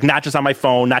again, like not just on my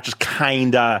phone, not just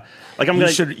kinda like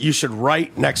you should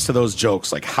write next to those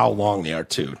jokes like how long they are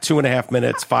too. 2.5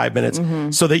 minutes, 5 minutes,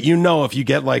 so that you know if you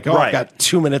get like, I've got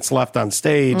 2 minutes left on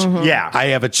stage. Yeah. I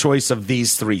have a choice of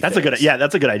these 3 That's things.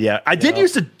 that's a good idea. I did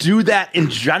used to do that in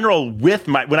general with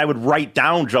when I would write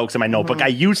down jokes in my notebook. I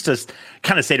used to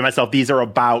kind of say to myself, these are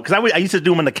about, because I used to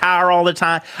do them in the car all the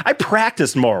time. I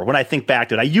practiced more when I think back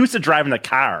to it. I used to drive in the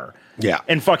car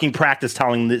and fucking practice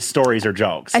telling the stories or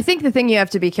jokes. I think the thing you have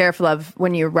to be careful of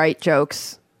when you write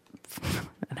jokes,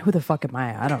 and who the fuck am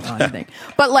I? I don't know anything.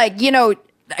 But like, you know,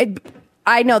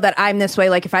 I know that I'm this way.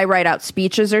 Like if I write out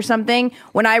speeches or something,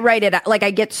 when I write it, like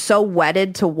I get so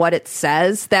wedded to what it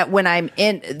says that when I'm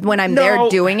there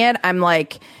doing it, I'm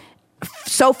like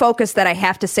so focused that I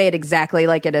have to say it exactly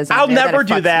like it is. I'll never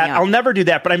do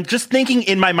that. But I'm just thinking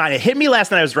in my mind, it hit me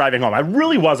last night I was driving home. I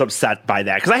really was upset by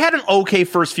that because I had an okay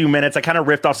first few minutes. I kind of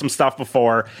riffed off some stuff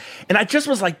before. And I just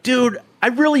was like, dude, I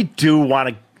really do want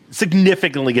to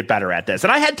significantly get better at this.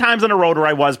 And I had times on the road where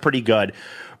I was pretty good.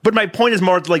 But my point is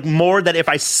more that if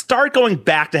I start going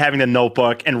back to having the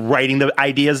notebook and writing the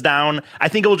ideas down, I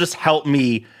think it will just help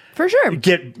me. For sure.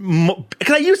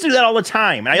 Because I used to do that all the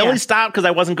time. And I only stopped because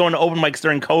I wasn't going to open mics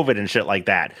during COVID and shit like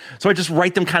that. So I just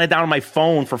write them kind of down on my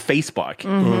phone for Facebook.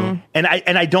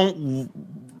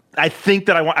 I think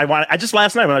that I just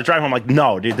last night when I was driving, I'm like,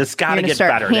 no, dude, this got to get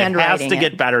better. It has to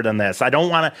get better than this. I don't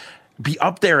want to be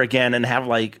up there again and have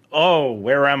like, oh,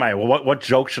 where am I? Well, what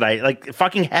joke should I like?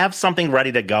 Fucking have something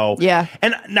ready to go. Yeah.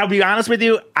 And now, to be honest with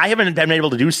you, I haven't been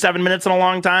able to do 7 minutes in a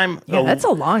long time. Yeah, that's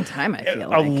a long time. I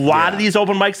feel a lot of these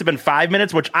open mics have been 5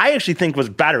 minutes, which I actually think was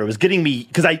better. It was getting me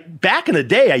because back in the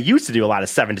day I used to do a lot of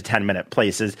 7 to 10 minute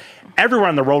places. Everywhere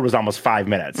on the road was almost 5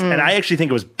 minutes, and I actually think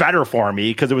it was better for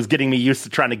me because it was getting me used to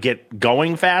trying to get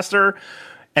going faster.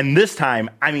 And this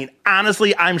time, I mean,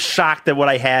 honestly, I'm shocked that what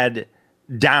I had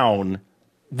down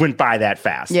went by that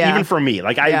fast, even for me.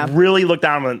 Like I really looked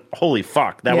down and went, holy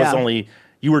fuck, that was only,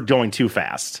 you were going too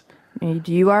fast.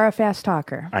 You are a fast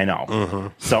talker. I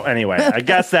know. So anyway, I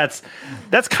guess that's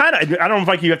kind of, I don't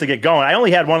know if you have to get going. I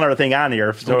only had one other thing on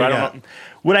here, so I don't know.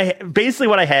 What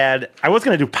I had, I was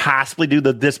going to possibly do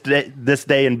the this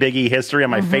day in Biggie history on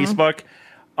my Facebook.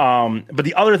 But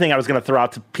the other thing I was going to throw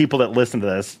out to people that listen to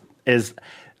this is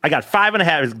I got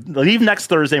 5.5, leave next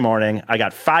Thursday morning. I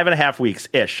got 5.5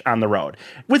 weeks-ish on the road.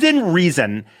 Within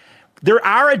reason, there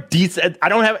are a decent,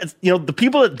 the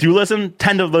people that do listen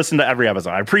tend to listen to every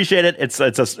episode. I appreciate it.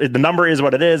 The number is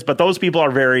what it is, but those people are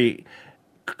very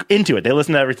into it. They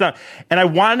listen to everything. And I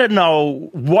wanted to know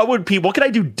what could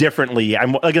I do differently?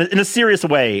 I'm like in a serious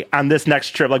way on this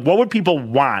next trip. Like what would people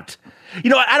want? I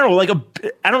don't know,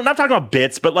 I'm not talking about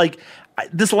bits, but like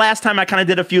this last time I kind of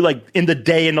did a few like in the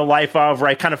day in the life of where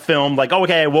I kind of filmed like, oh,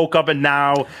 okay, I woke up and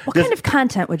now. What kind of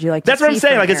content would you like to see? That's what I'm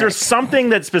saying. Like, Eric? Is there something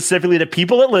that specifically to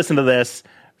people that listen to this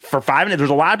for 5 minutes?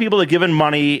 There's a lot of people that have given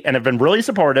money and have been really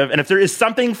supportive. And if there is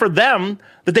something for them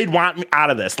that they'd want out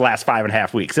of this last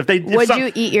 5.5 weeks, would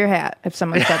you eat your hat if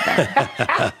someone said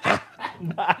that?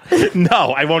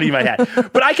 No, I won't eat my hat.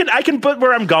 But I can put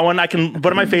where I'm going. I can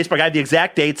put on my Facebook. I have the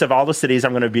exact dates of all the cities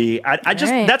I'm going to be.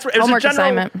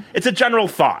 It's a general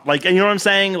thought. Like, and you know what I'm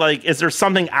saying? Like, is there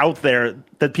something out there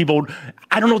that people?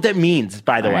 I don't know what that means.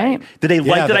 By the way, did they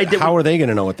like that I did? How are they going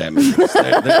to know what that means?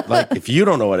 Like, if you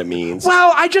don't know what it means,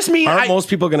 well, I just mean, aren't most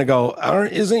people going to go?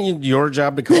 Isn't it your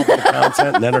job to come up with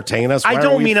content and entertain us? I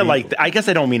don't mean it like that. I guess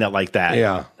I don't mean it like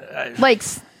that.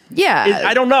 Yeah,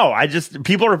 I don't know.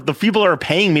 The people are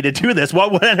paying me to do this.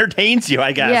 What entertains you?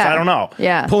 I guess I don't know.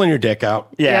 Yeah, pulling your dick out.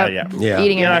 Yeah.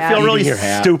 Eating your hat. I feel really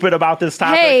stupid about this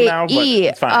topic now. But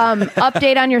it's fine.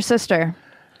 Update on your sister.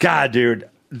 God, dude,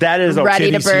 that is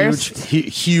ready to burst.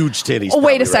 Huge titties. Oh,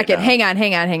 wait a second. Hang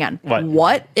on.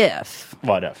 What if?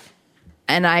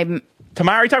 And I'm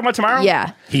tomorrow. Are you talking about tomorrow?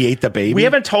 Yeah. He ate the baby. We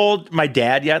haven't told my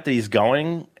dad yet that he's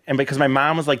going, and because my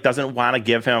mom was like doesn't want to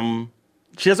give him.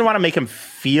 She doesn't want to make him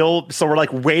feel, so we're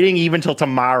like waiting even till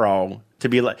tomorrow to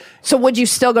be like. So would you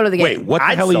still go to the game? Wait, what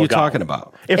the hell are you talking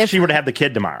about? If she were to have the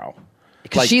kid tomorrow.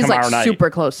 She's like night. Super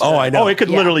close to I know. Oh, it could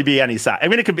literally be any side. I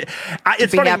mean, it could be.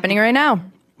 It's happening right now.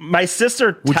 my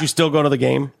sister. Would you still go to the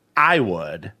game? I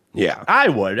would. Yeah, I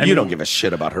would. You don't give a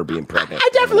shit about her being pregnant. I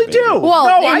definitely do. Well,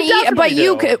 no, I definitely but do.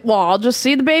 you could. Well, I'll just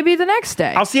see the baby the next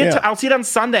day. I'll see it. I'll see it on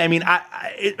Sunday. I mean,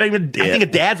 I think a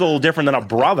dad's a little different than a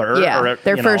brother. Yeah, or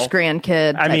their first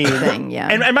grandkid. I mean, thing. Yeah,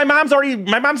 and my mom's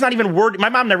not even worried. My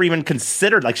mom never even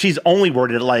considered. Like, she's only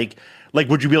worded like,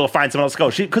 would you be able to find someone else to go?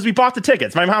 Because we bought the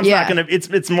tickets. My mom's not gonna.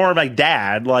 It's more of like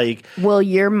dad. Like, will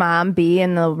your mom be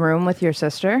in the room with your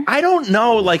sister? I don't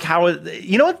know. Like how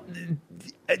you know what.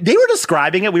 They were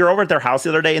describing it. We were over at their house the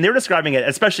other day, and they were describing it.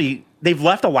 Especially, they've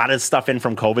left a lot of stuff in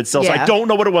from COVID still, so I don't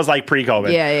know what it was like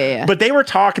pre-COVID. Yeah. But they were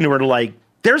talking to her like,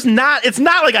 it's not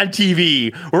like on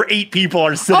TV where 8 people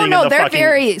are sitting. Oh no, they're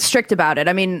very strict about it.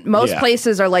 I mean, most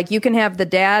places are like, you can have the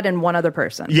dad and one other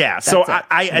person. Yeah, so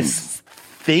I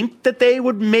think that they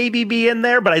would maybe be in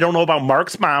there, but I don't know about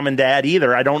Mark's mom and dad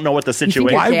either. I don't know what the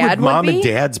situation. Why would mom and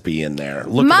dads be in there?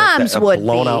 Moms would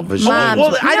blown out be.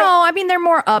 Moms, I mean, they're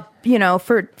more up,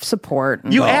 for support.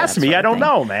 You asked me. I don't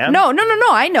know, man. No.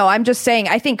 I know. I'm just saying.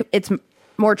 I think it's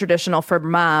more traditional for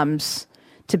moms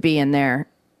to be in there.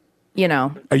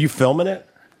 Are you filming it?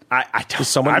 I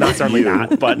don't. I'm certainly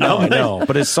not. But no, I know.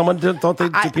 But is someone? Don't they?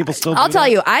 Do people still? I'll tell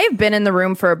you. I've been in the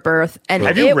room for a birth, and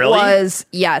it was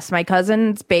my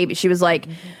cousin's baby. She was like,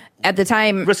 at the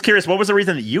time. I was curious. What was the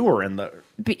reason that you were in the?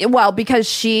 Well,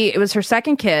 because it was her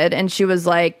second kid, and she was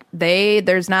like,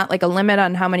 there's not like a limit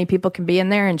on how many people can be in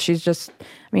there, and she's just. I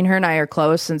mean, her and I are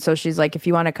close, and so she's like, if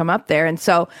you want to come up there, and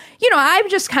so I'm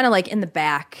just kind of like in the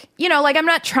back, like I'm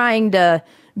not trying to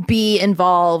be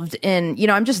involved in,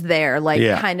 I'm just there, like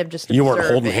kind of just you weren't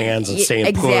holding hands and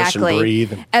saying push and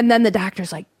breathe. And then the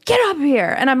doctor's like, get up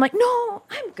here. And I'm like, no,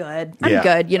 I'm good. I'm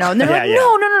good. And they're like,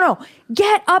 no,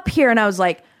 get up here. And I was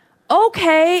like,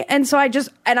 okay. And so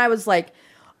I was like,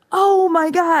 oh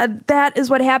my God, that is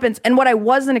what happens. And what I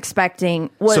wasn't expecting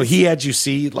was. So he had you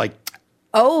see like.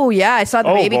 Oh, yeah. I saw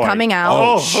the baby coming out.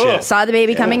 Oh, shit. Saw the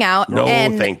baby coming out. No,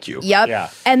 thank you. Yep. Yeah.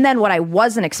 And then what I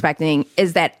wasn't expecting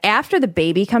is that after the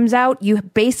baby comes out, you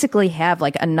basically have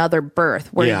like another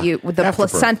birth where the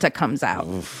placenta comes out.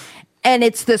 Oof. And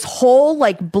it's this whole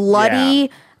like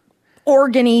bloody,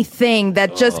 organy thing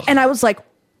that just, and I was like,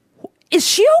 is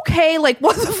she okay? Like,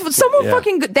 what someone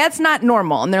fucking, that's not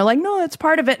normal. And they're like, no, it's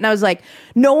part of it. And I was like,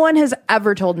 no one has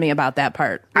ever told me about that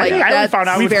part. Like, I found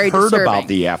out. We've very heard disturbing. About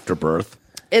the afterbirth.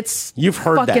 You've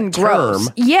heard fucking that term. Gross.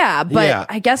 Yeah, but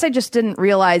I guess I just didn't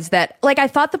realize that. Like, I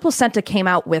thought the placenta came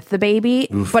out with the baby,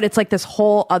 but it's like this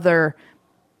whole other,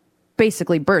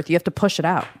 basically, birth. You have to push it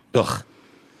out. Ugh.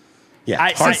 Yeah,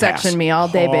 C-section me all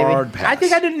day, baby. Pass.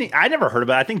 I never heard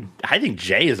about it. I think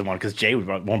Jay is the one, because Jay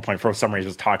at one point for some reason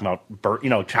was talking about birth,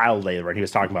 child labor, and he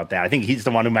was talking about that. I think he's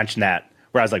the one who mentioned that.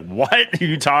 Where I was like, what are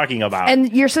you talking about?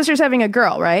 And your sister's having a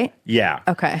girl, right? Yeah.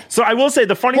 Okay. So I will say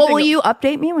the funny thing. Will you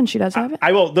update me when she does have it?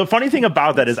 I will. The funny thing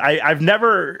about that is I've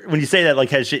never, when you say that, like,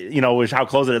 has she, how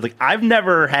close it is, like, I've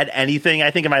never had anything,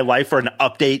 I think, in my life where an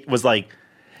update was like,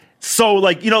 so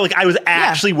like, like I was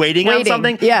actually waiting on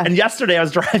something. Yeah. And yesterday I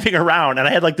was driving around and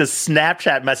I had like this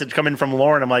Snapchat message come in from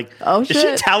Lauren. I'm like, oh, is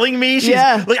she telling me? She's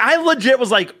like, I legit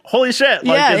was like, holy shit.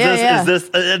 Like, is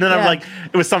this? And then I'm like,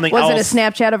 it was something else. Was it a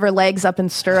Snapchat of her legs up in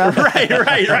stirrup? Right. Well,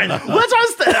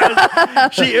 that's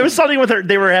what it was something with her.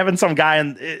 They were having some guy,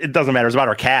 and it doesn't matter. It was about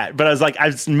her cat. But I was like, I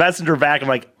messaged her back. I'm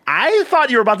like, I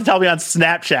thought you were about to tell me on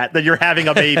Snapchat that you're having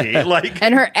a baby. Like,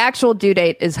 and her actual due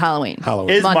date is Halloween.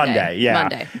 Is Monday. Yeah.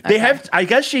 Monday. Okay. They have. I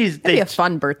guess that'd be a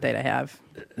fun birthday to have.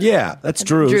 Yeah, that's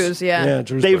Drew's. Drew's, yeah.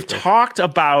 Drew's They've birthday. talked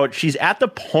about. She's at the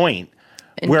point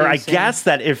where I guess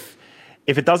that if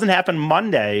it doesn't happen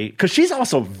Monday, because she's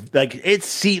also like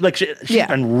she's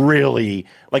been really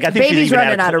like, I think baby's she's even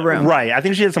running out of room. Right. I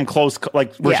think she had some close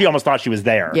where she almost thought she was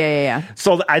there. Yeah.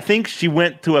 So I think she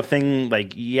went to a thing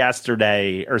like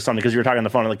yesterday or something, because you were talking on the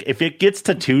phone. Like, if it gets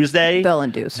to Tuesday, they'll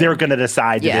induce her. They're going to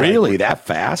decide. Yeah. Really that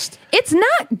fast? It's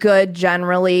not good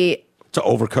generally to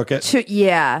overcook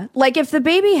it. Like, if the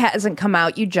baby hasn't come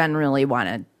out, you generally want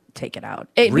to take it out.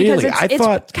 Really, I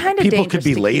thought kind of people could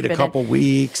be late a couple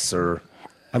weeks or.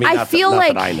 I mean, I feel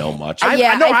like that I know much.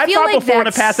 I thought before in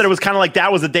the past that it was kind of like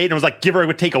that was a date, and it was like, give her, it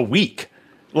would take a week.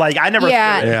 Like, I never.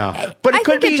 Yeah. But I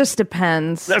think it just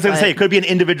depends. I was going to say, it could be an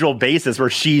individual basis where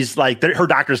she's like, her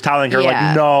doctor's telling her,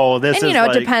 like, no, this is. And,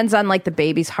 like, it depends on like the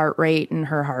baby's heart rate and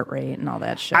her heart rate and all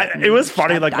that shit. It was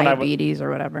funny, like, when diabetes or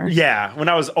whatever. Yeah. When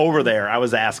I was over there, I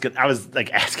was asking,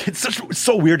 it's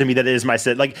so weird to me that it is my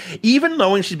sister. Like, even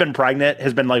knowing she's been pregnant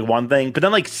has been like one thing, but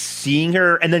then like seeing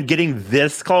her and then getting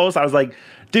this close, I was like,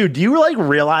 dude, do you like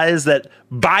realize that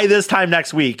by this time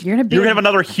next week, you're gonna have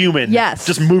another human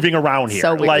just moving around here?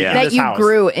 So weird. Like, that you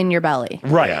grew in your belly.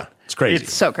 Right. Yeah. It's crazy.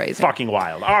 It's so crazy. Fucking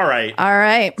wild. All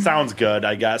right. Sounds good,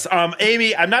 I guess.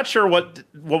 Amy, I'm not sure what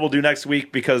we'll do next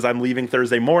week because I'm leaving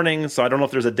Thursday morning, so I don't know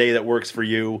if there's a day that works for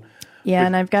you. Yeah,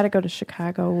 and I've got to go to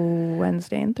Chicago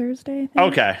Wednesday and Thursday.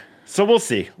 Okay. So we'll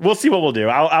see. We'll see what we'll do.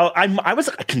 I was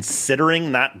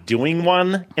considering not doing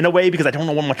one in a way because I don't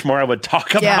know what much more I would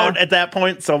talk about at that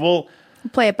point. So we'll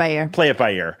play it by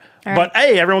ear. But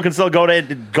hey, everyone can still go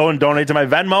and donate to my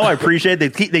Venmo. I appreciate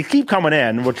it. They keep coming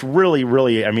in, which really,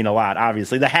 really, I mean a lot.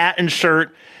 Obviously, the hat and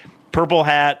shirt, purple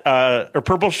hat or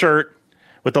purple shirt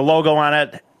with the logo on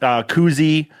it,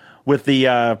 koozie with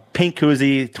the pink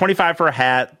koozie, 25 for a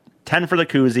hat, 10 for the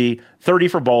koozie, 30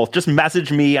 for both. Just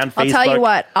message me on Facebook. I'll tell you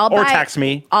what. Text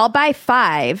me. I'll buy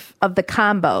 5 of the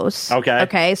combos.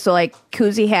 Okay. So like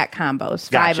koozie hat combos,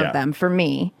 5 of them for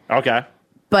me. Okay.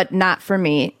 But not for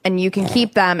me, and you can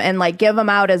keep them and like give them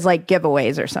out as like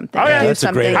giveaways or something. Oh, yeah. That's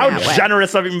a great. How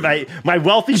generous of my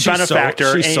wealthy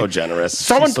benefactor. She's so generous.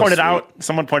 Someone pointed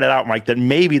out, Mike, that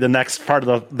maybe the next part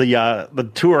of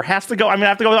the tour has to go. I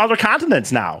have to go to other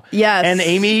continents now. Yes, and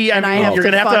Amy, you're gonna have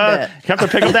to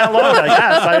pick up that load. I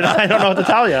guess I don't know what to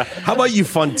tell you. How about you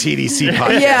fund TDC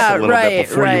podcast a little bit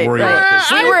before you worry about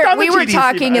this? We were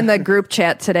talking in the group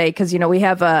chat today because we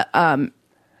have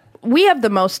we have the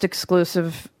most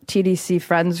exclusive TDC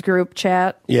friends group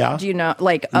chat. Yeah. Do you know?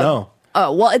 No.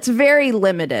 Oh, well, it's very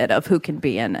limited of who can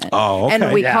be in it. Oh,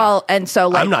 okay. And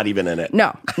so I'm not even in it.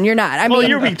 No, you're not.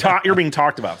 You're being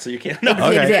talked about, so you can't. No.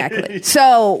 Okay. Exactly.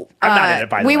 So I'm not in it,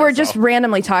 by the way, were just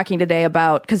randomly talking today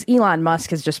about, because Elon Musk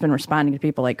has just been responding to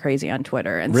people like crazy on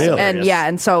Twitter. And really?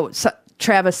 And so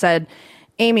Travis said,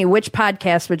 Amy, which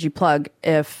podcast would you plug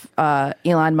if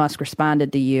Elon Musk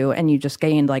responded to you and you just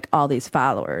gained like all these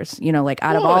followers?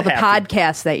 Out of all the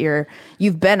podcasts that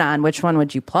you've been on, which one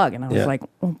would you plug? And I was like,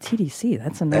 well, TDC,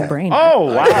 that's a no-brainer.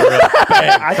 Oh, wow.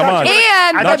 Come on.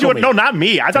 I thought you would, no, not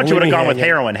me. I thought you would have gone with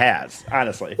Heroin Has,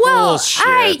 honestly. Well,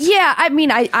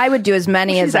 I would do as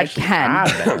many as I can,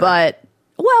 but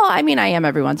I am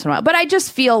every once in a while. But I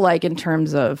just feel like in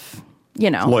terms of,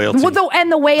 loyalty.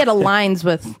 And the way it aligns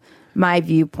with my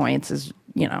viewpoints is,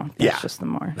 that's just the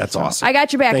more. That's awesome. I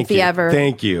got your back if you ever.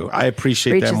 Thank you. I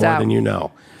appreciate that more than you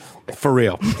know. For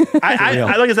real. Like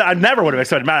I said, I never would have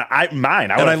expected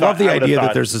mine. I love the idea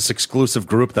that there's this exclusive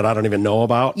group that I don't even know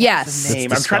about. Yes.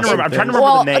 Name. I'm trying to remember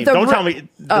the name. Don't tell me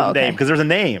the name because there's a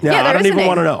name. Yeah, I don't even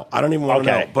want to know. I don't even want to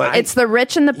know. But it's the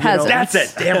rich and the peasants. That's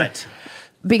it. Damn it.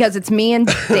 Because it's me and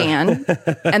Dan,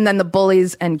 and then the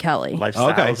bullies and Kelly.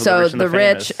 Okay, so the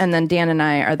rich, and then Dan and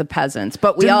I are the peasants.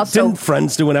 But didn't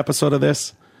Friends do an episode of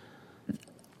this?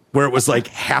 Where it was like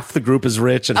half the group is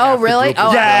rich and half really? the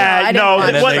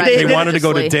group is they wanted to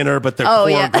go to dinner, but their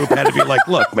core group had to be like,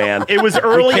 look, man, it was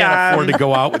early we can't afford to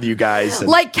go out with you guys.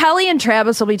 Like Kelly and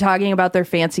Travis will be talking about their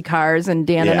fancy cars, and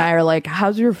Dan and I are like,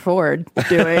 how's your Ford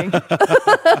doing?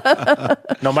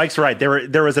 No, Mike's right.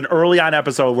 There was an early on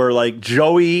episode where like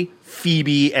Joey,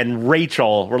 Phoebe, and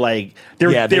Rachel were like they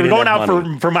were going out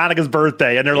for Monica's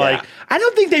birthday, and they're like, I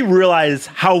don't think they realize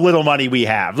how little money we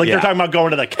have. Like they're talking about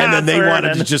going to the concert, and then they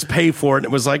wanted to just pay for it, and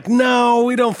it was like, no,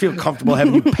 we don't feel comfortable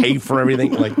having you pay for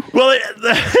everything. Like, well,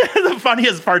 the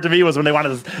funniest part to me was when they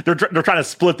wanted they're trying to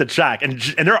split the check, and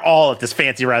they're all at this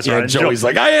fancy restaurant. Yeah, and Joey's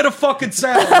like, I had a fucking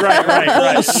salad, right,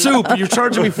 bowl of soup, and you're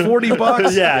charging me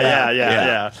 $40.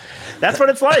 Yeah. That's what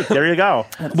it's like. There you go.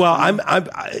 Well,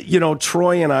 I'm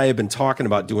Troy and I have been talking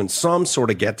about doing some sort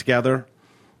of get together,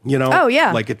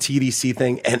 like a TDC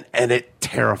thing, and it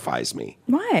terrifies me.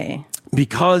 Why?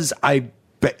 Because I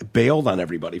bailed on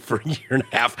everybody for a year and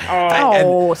a half.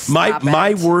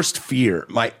 My worst fear,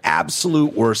 my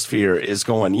absolute worst fear is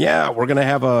going, we're going to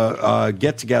have a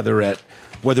get together at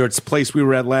whether it's the place we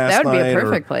were at last night. That would be a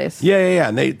perfect place. Yeah.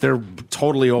 And they're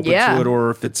totally open to it, or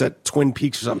if it's at Twin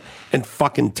Peaks or something, and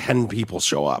fucking 10 people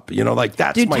show up. That's my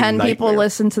nightmare. Do 10 people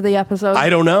listen to the episode? I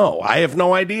don't know. I have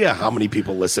no idea how many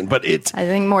people listen, but I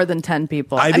think more than 10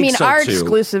 people. I mean, so our too.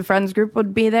 Exclusive friends group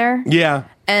would be there. Yeah.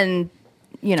 And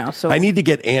so I need to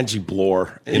get Angie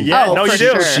Bloor. You do.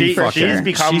 Sure. She's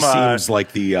become. She seems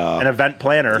like an event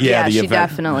planner. She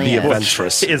definitely the is.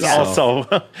 eventress is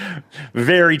also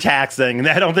very taxing.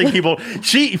 I don't think people.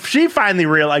 She finally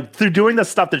realized through doing the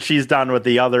stuff that she's done with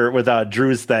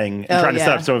Drew's thing and trying to set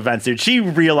up some events. Dude, she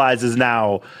realizes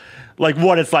now. Like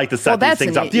what it's like to set these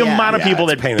things up. The amount of people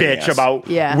that bitch about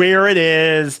where it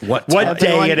is, what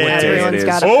day it is.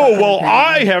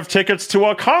 I have tickets to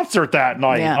a concert that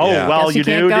night. Yeah. Well, you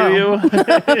do you?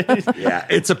 Yeah,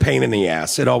 it's a pain in the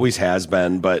ass. It always has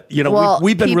been. But,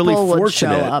 we've been really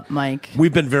fortunate. Show up, Mike.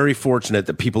 We've been very fortunate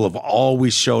that people have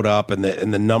always showed up and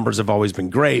the numbers have always been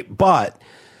great. But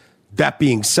that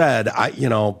being said,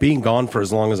 being gone for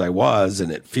as long as I was,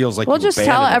 and it feels like we'll just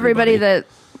tell everybody that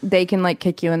they can like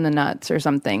kick you in the nuts or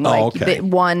something.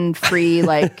 One free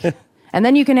and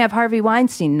then you can have Harvey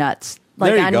Weinstein nuts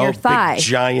on your thigh. Big,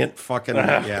 giant fucking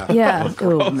yeah.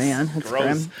 Oh man, that's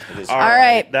grim. All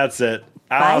right, that's it.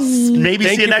 Maybe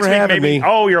Thank see you next for week. having me.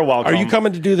 Oh, you're welcome. Are you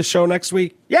coming to do the show next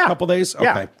week? Yeah, a couple days. Okay,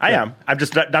 yeah, I am. I'm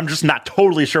just not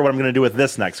totally sure what I'm going to do with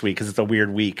this next week because it's a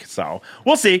weird week. So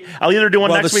we'll see. I'll either do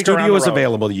one next week. The studio is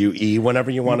available to you, E,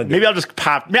 whenever you want to do. Maybe I'll just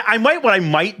pop. What I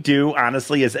might do,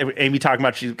 honestly, is Amy talking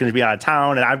about she's going to be out of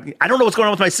town, and I don't know what's going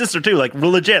on with my sister too. Like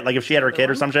legit, like if she had her kid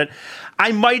or some shit,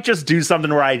 I might just do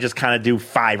something where I just kind of do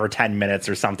 5 or 10 minutes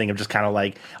or something of just kind of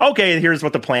like, okay, here's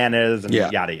what the plan is, and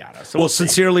yada yada. So we'll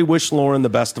sincerely wish Lauren the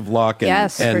best of luck.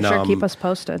 Yes, for sure. Keep us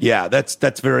posted. Yeah,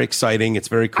 that's very exciting. It's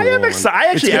very cool. I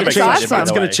actually am excited.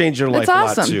 It's going to change your life. It's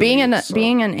awesome. A lot too,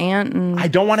 being an aunt. And I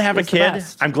don't want to have a kid.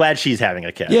 I'm glad she's having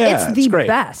a kid. Yeah, it's the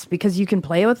best because you can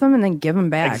play with them and then give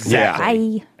them back.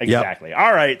 Exactly. Bye. Exactly.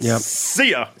 All right.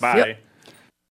 See ya. Bye. Yep.